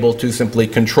 able to simply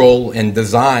control and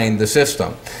design the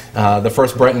system. The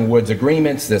first Bretton Woods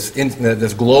agreements,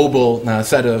 this global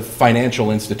set of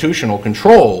financial institutional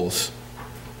controls,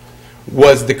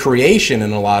 was the creation,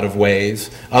 in a lot of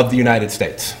ways, of the United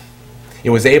States. It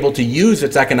was able to use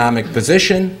its economic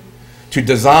position to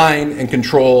design and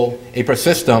control a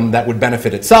system that would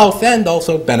benefit itself and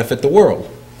also benefit the world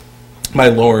by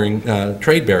lowering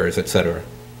trade barriers, etc.,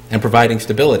 and providing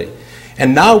stability.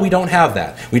 And now we don't have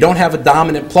that. We don't have a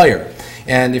dominant player.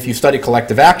 And if you study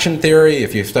collective action theory,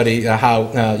 if you study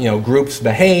how groups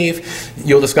behave,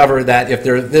 you'll discover that if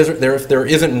there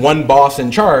isn't one boss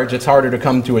in charge, it's harder to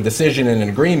come to a decision and an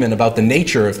agreement about the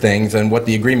nature of things and what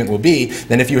the agreement will be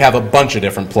than if you have a bunch of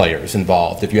different players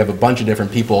involved, if you have a bunch of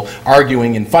different people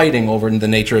arguing and fighting over the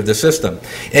nature of the system.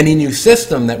 Any new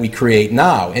system that we create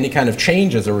now, any kind of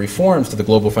changes or reforms to the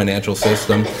global financial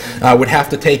system would have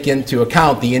to take into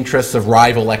account the interests of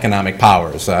rival economic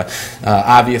powers.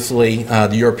 Obviously,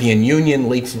 the European Union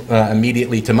leaps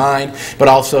immediately to mind, but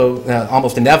also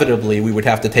almost inevitably we would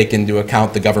have to take into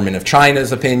account the government of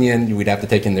China's opinion, we'd have to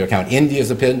take into account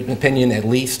India's opinion at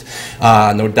least,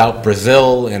 no doubt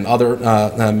Brazil and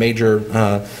other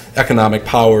major economic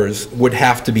powers would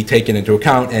have to be taken into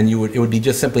account, and it would be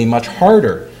just simply much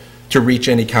harder to reach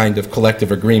any kind of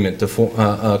collective agreement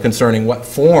concerning what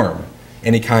form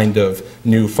any kind of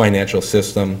new financial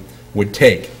system would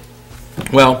take.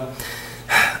 Well,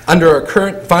 under our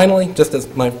current, finally, just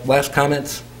as my last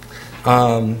comments,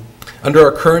 under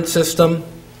our current system,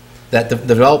 that the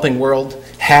developing world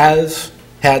has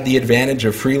had the advantage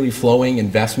of freely flowing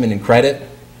investment and credit.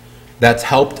 That's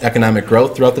helped economic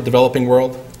growth throughout the developing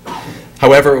world.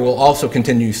 However, it will also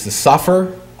continue to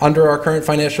suffer under our current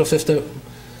financial system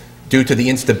due to the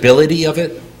instability of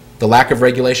it, the lack of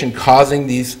regulation causing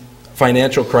these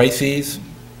financial crises,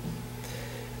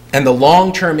 and the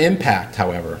long-term impact,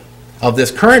 however, of this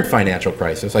current financial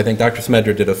crisis. I think Dr.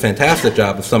 Smedra did a fantastic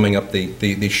job of summing up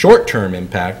the short-term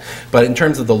impact, but in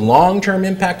terms of the long-term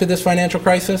impact of this financial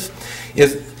crisis,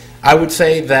 I would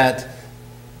say that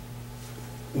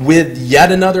with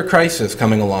yet another crisis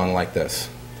coming along like this,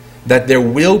 that there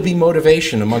will be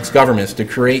motivation amongst governments to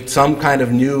create some kind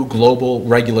of new global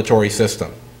regulatory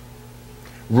system.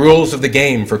 Rules of the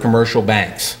game for commercial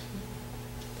banks.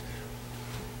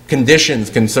 Conditions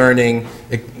concerning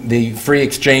the free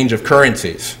exchange of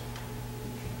currencies.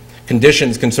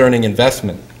 Conditions concerning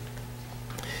investment.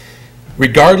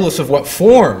 Regardless of what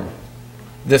form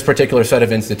this particular set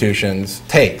of institutions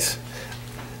takes.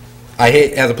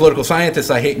 As a political scientist,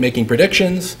 I hate making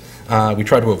predictions. We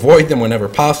try to avoid them whenever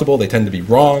possible. They tend to be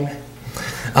wrong.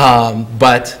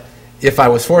 But if I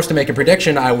was forced to make a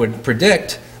prediction, I would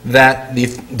predict that the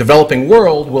developing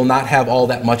world will not have all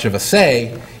that much of a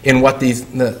say in what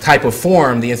the type of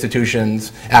form the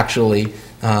institutions actually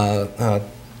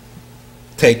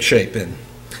take shape in.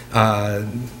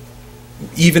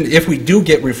 Even if we do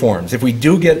get reforms, if we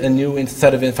do get a new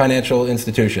set of financial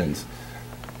institutions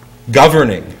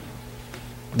governing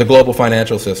the global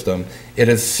financial system, it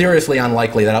is seriously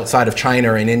unlikely that outside of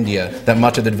China and India that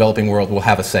much of the developing world will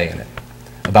have a say in it,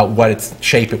 about what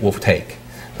shape it will take,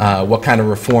 what kind of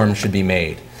reforms should be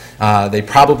made. They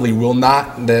probably will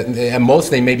not, at most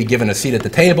they may be given a seat at the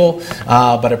table,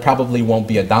 but it probably won't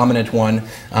be a dominant one,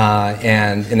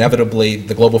 and inevitably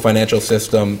the global financial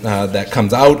system that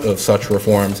comes out of such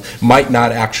reforms might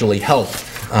not actually help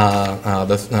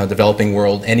the developing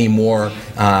world any more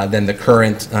than the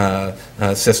current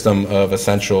system of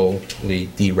essentially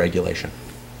deregulation.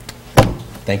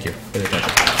 Thank you for the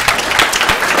attention.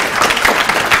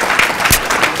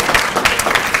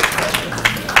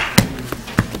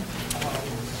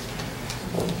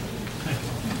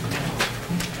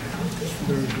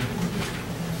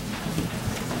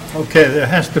 Okay, there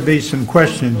has to be some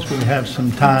questions. We have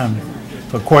some time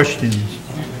for questions.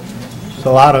 It's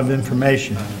a lot of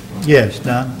information. Yes,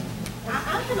 Don? I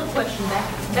have a question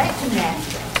back to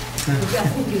NAFTA, which I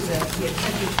think is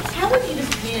how would you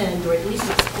defend or at least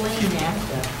explain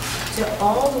NAFTA to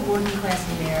all the working class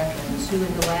Americans who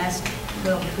in the last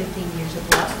 12 to 15 years have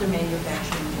lost their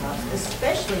manufacturing jobs,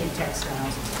 especially in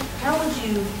textiles? How would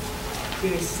you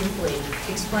very simply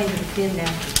explain and defend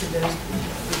NAFTA to those people?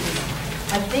 Because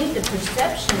I think the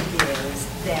perception is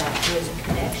that there's a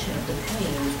connection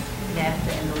between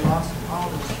NAFTA and the loss of all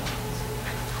those jobs.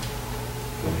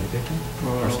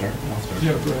 I'll start.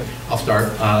 Yeah, go ahead. I'll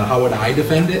start. How would I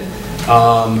defend it?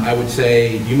 I would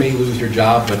say you may lose your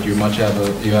job, but you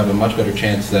have a much better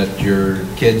chance that your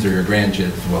kids or your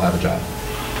grandkids will have a job.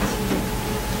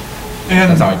 And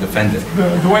that's how I defend it.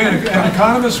 The way an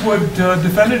economist would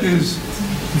defend it is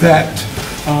that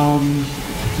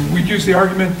we'd use the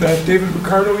argument that David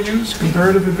Ricardo used,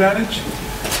 comparative advantage,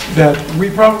 that we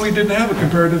probably didn't have a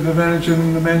comparative advantage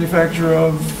in the manufacture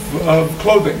of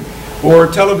clothing or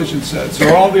television sets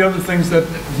or all the other things that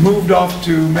moved off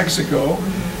to Mexico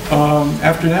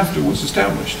after NAFTA was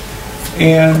established.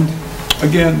 And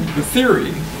again, the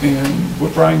theory and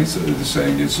what Brian is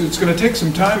saying is it's going to take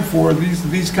some time for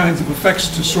these kinds of effects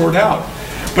to sort out.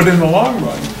 But in the long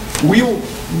run, we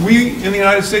in the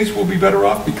United States will be better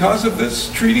off because of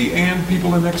this treaty, and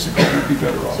people in Mexico will be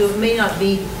better off. So it may not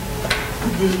be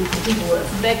the people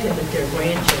affected with their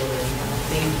grandchildren,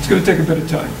 maybe. It's going to take a bit of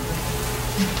time.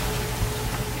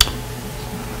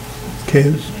 Okay,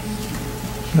 there's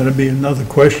gotta be another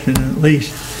question at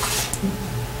least.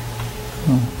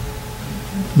 Oh,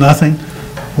 nothing?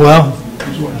 Well,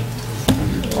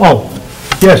 oh,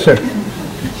 yes, sir.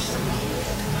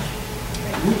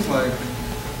 Looks like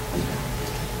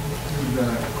the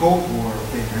Cold War,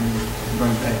 okay, I'm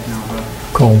going back now, but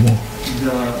Cold War.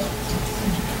 the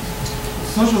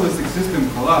socialistic system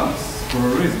collapsed for a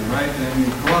reason, right? And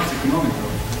it collapsed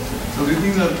economically. So do you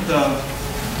think that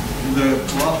the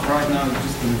collapse right now is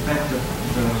just an effect of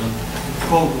the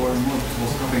Cold War and what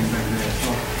was happening back there? So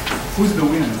who's the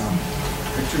winner now?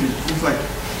 Actually, it looks like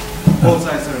both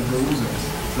sides are the losers.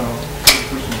 So, good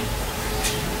question.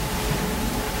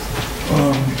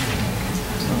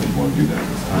 I didn't want to do that.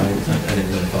 I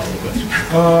didn't really follow the question.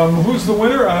 Who's the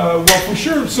winner? Well, for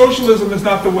sure, socialism is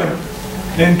not the winner,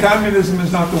 and communism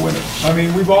is not the winner. I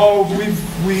mean, we've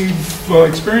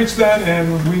experienced that,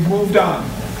 and we've moved on.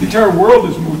 The entire world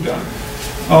has moved on.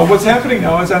 What's happening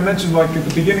now, as I mentioned, like at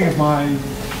the beginning of my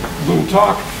little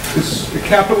talk, is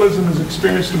capitalism has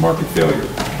experienced a market failure,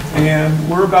 and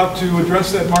we're about to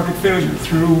address that market failure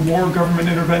through more government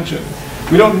intervention.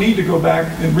 We don't need to go back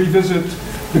and revisit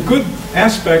the good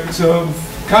aspects of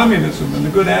communism and the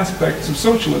good aspects of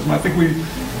socialism. I think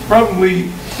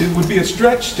it would be a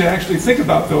stretch to actually think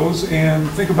about those and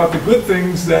think about the good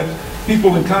things that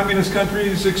people in communist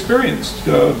countries experienced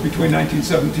between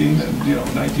 1917 and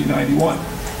 1991.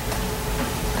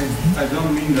 I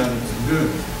don't mean that it's good,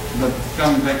 but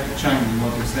coming back to China and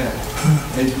what you said,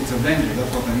 it's a danger,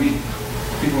 that's what I mean.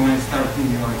 People might start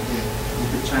thinking like, yeah,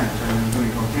 look at China, China is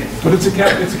doing okay. But it's a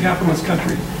capitalist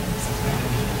country.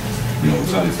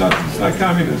 It's not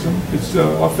communism. It's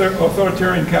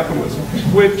authoritarian capitalism,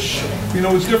 which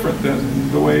is different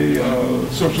than the way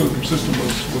socialism system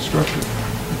was structured.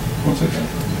 One second.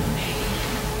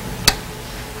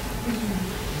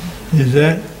 Is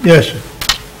that, yes, sir.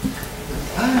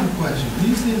 I have a question. Do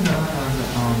you think that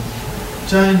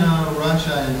China,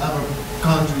 Russia, and other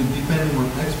countries, depending on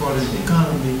exporting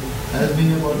economy, has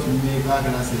been able to make, how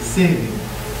can I say, saving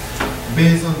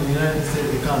based on the United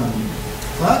States economy?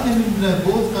 So how can it be that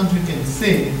both countries can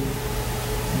save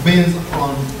based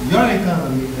on your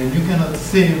economy and you cannot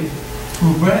save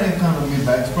through their economy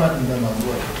by exploiting them as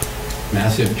well?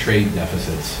 Massive trade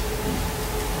deficits.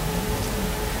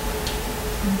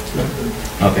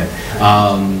 Okay.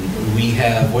 We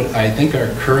have what I think our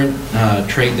current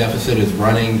trade deficit is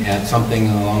running at something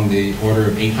along the order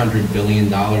of $800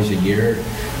 billion a year.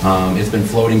 It's been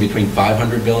floating between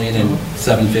 $500 billion and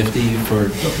 $750 for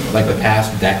like the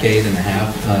past decade and a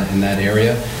half in that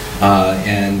area.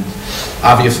 And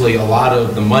obviously a lot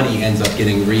of the money ends up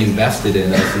getting reinvested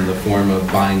in us in the form of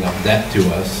buying up debt to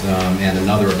us and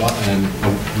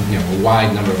a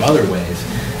wide number of other ways.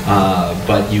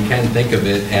 But you can think of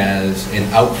it as an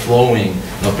outflowing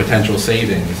of potential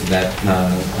savings that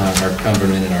our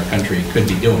government and our country could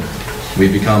be doing.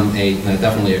 We've become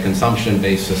definitely a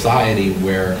consumption-based society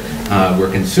where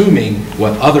we're consuming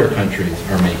what other countries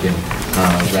are making,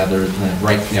 rather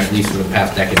at least for the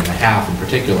past decade and a half in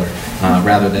particular,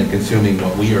 rather than consuming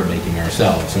what we are making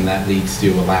ourselves, and that leads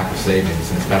to a lack of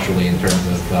savings, especially in terms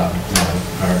of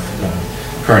our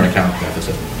current account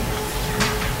deficit.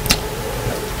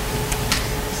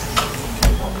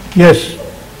 Yes,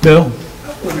 Bill?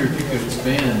 I wonder if you could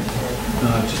expand,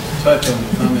 just to touch on the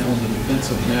comment on the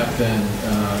defense of NAFTA and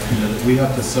that we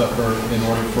have to suffer in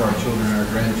order for our children and our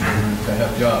grandchildren to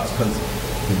have jobs. Because,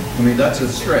 I mean, that's a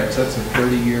stretch. That's a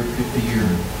 30-year, 50-year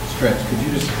stretch. Could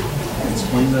you just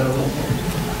explain that a little more?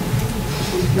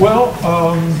 Well,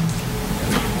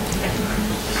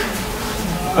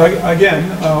 again,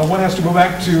 one has to go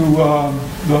back to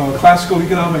the classical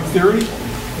economic theory,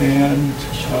 and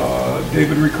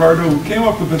David Ricardo, who came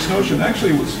up with this notion,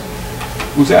 actually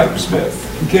was Adam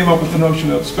Smith, who came up with the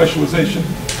notion of specialization,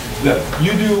 that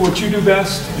you do what you do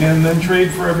best and then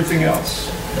trade for everything else,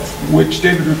 which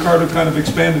David Ricardo kind of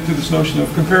expanded to this notion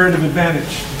of comparative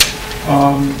advantage.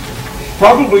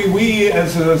 Probably we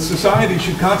as a society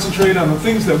should concentrate on the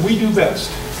things that we do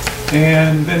best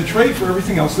and then trade for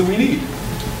everything else that we need.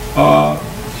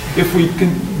 If we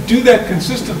can do that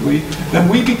consistently, then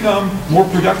we become more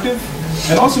productive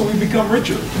and also we become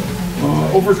richer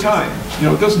over time.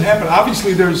 It doesn't happen.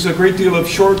 Obviously, there's a great deal of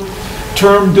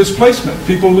short-term displacement.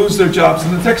 People lose their jobs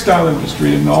in the textile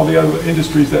industry and all the other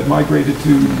industries that migrated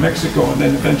to Mexico and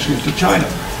then eventually to China.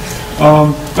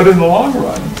 But in the long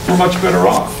run, we're much better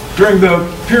off. During the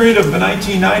period of the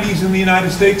 1990s in the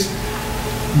United States,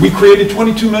 we created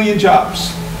 22 million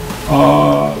jobs.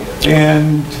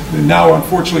 And now,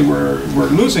 unfortunately, we're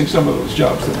losing some of those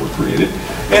jobs that were created,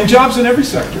 and jobs in every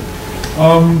sector.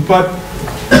 But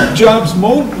jobs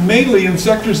mainly in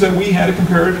sectors that we had a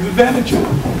comparative advantage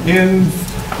in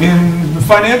the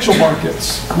financial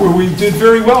markets, where we did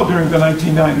very well during the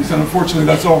 1990s, and unfortunately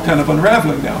that's all kind of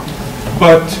unraveling now.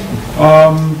 But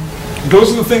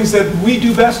those are the things that we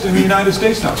do best in the United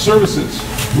States now, services.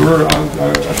 We're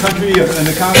a country, an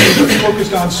economy that's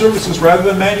focused on services rather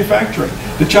than manufacturing.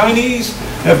 The Chinese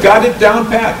have got it down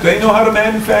pat. They know how to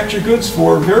manufacture goods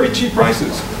for very cheap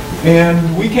prices.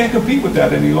 And we can't compete with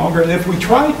that any longer. And if we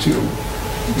try to,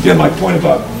 again, my point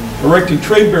about erecting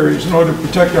trade barriers in order to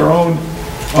protect our own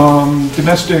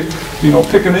domestic,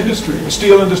 pick an industry, the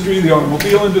steel industry, the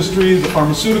automobile industry, the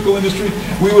pharmaceutical industry,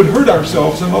 we would hurt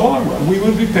ourselves in the long run. We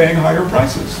would be paying higher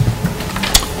prices.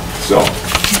 So,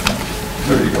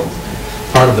 there you go.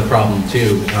 Part of the problem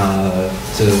too,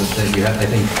 that I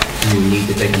think you need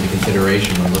to take into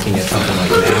consideration when looking at something like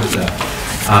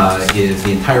NAFTA, is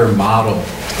the entire model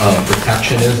of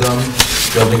protectionism,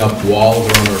 building up walls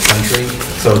around our country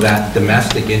so that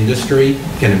domestic industry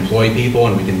can employ people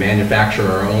and we can manufacture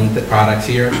our own products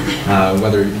here,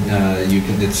 whether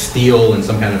it's steel and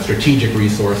some kind of strategic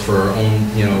resource for our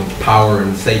own power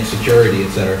and safe security,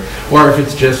 etc., or if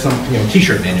it's just some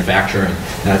t-shirt manufacturing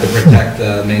to protect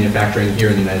manufacturing here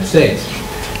in the United States.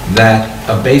 That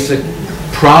a basic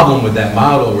problem with that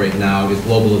model right now is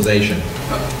globalization,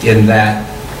 in that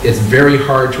it's very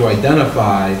hard to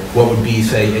identify what would be,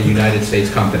 say, a United States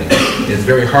company. It's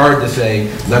very hard to say,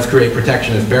 let's create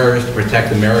protectionist barriers to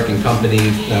protect American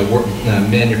companies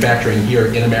manufacturing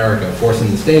here in America, force them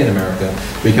to stay in America,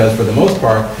 because for the most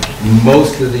part,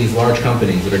 most of these large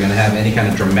companies that are going to have any kind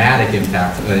of dramatic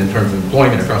impact in terms of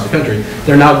employment across the country,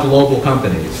 they're now global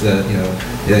companies.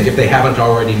 If they haven't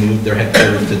already moved their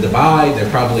headquarters to Dubai,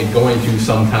 they're probably going to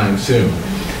sometime soon.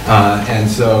 And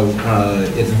so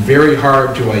it's very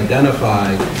hard to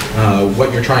identify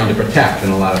what you're trying to protect,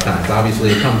 and a lot of times.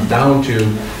 Obviously, it comes down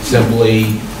to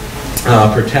simply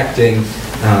protecting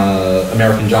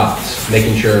American jobs,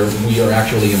 making sure we are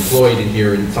actually employed in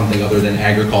here in something other than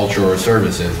agriculture or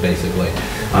services, basically.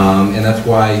 And that's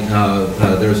why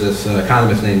there's this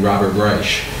economist named Robert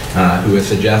Reich, who has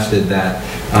suggested that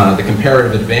the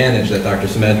comparative advantage that Dr.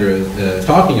 Sumedra is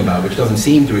talking about, which doesn't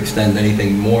seem to extend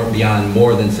anything beyond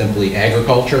more than simply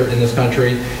agriculture in this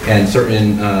country and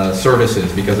certain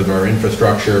services because of our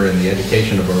infrastructure and the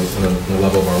education of the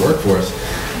level of our workforce,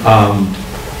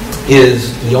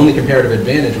 is the only comparative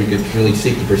advantage we could really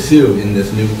seek to pursue in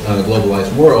this new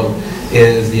globalized world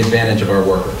is the advantage of our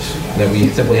workers. That we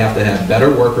simply have to have better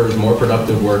workers, more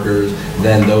productive workers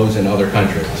than those in other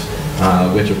countries.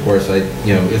 Which, of course,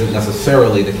 isn't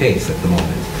necessarily the case at the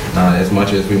moment. As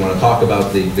much as we want to talk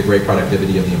about the great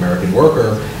productivity of the American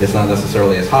worker, it's not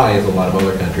necessarily as high as a lot of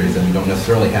other countries, and we don't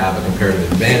necessarily have a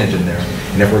comparative advantage in there.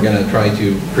 And if we're going to try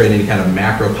to create any kind of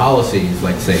macro policies,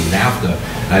 like, say, NAFTA,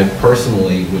 I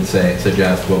personally would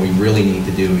suggest what we really need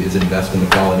to do is invest in the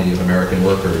quality of American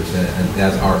workers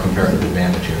as our comparative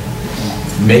advantage here.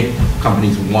 Make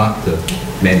companies want to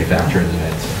manufacture in the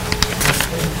United States.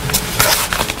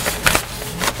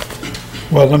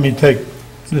 Well, let me take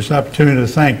this opportunity to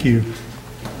thank you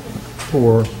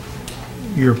for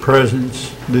your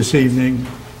presence this evening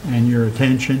and your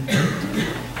attention.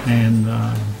 And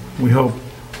we hope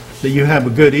that you have a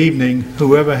good evening.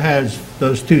 Whoever has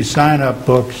those 2 sign-up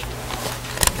books,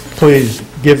 please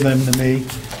give them to me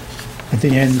at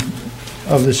the end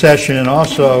of the session. And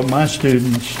also, my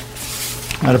students,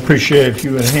 I'd appreciate if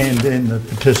you would hand in the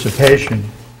participation.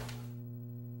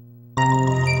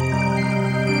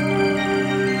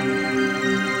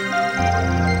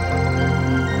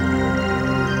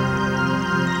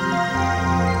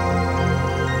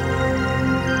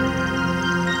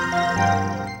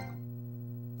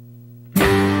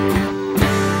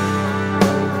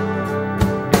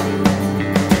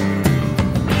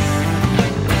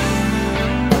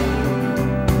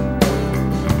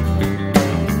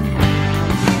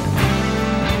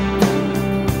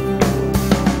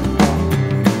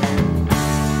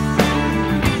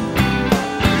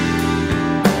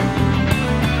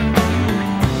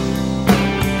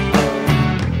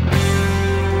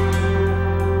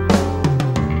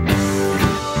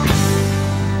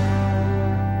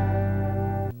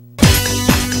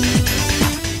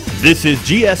 This is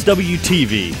GSW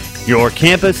TV, your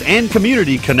campus and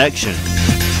community connection.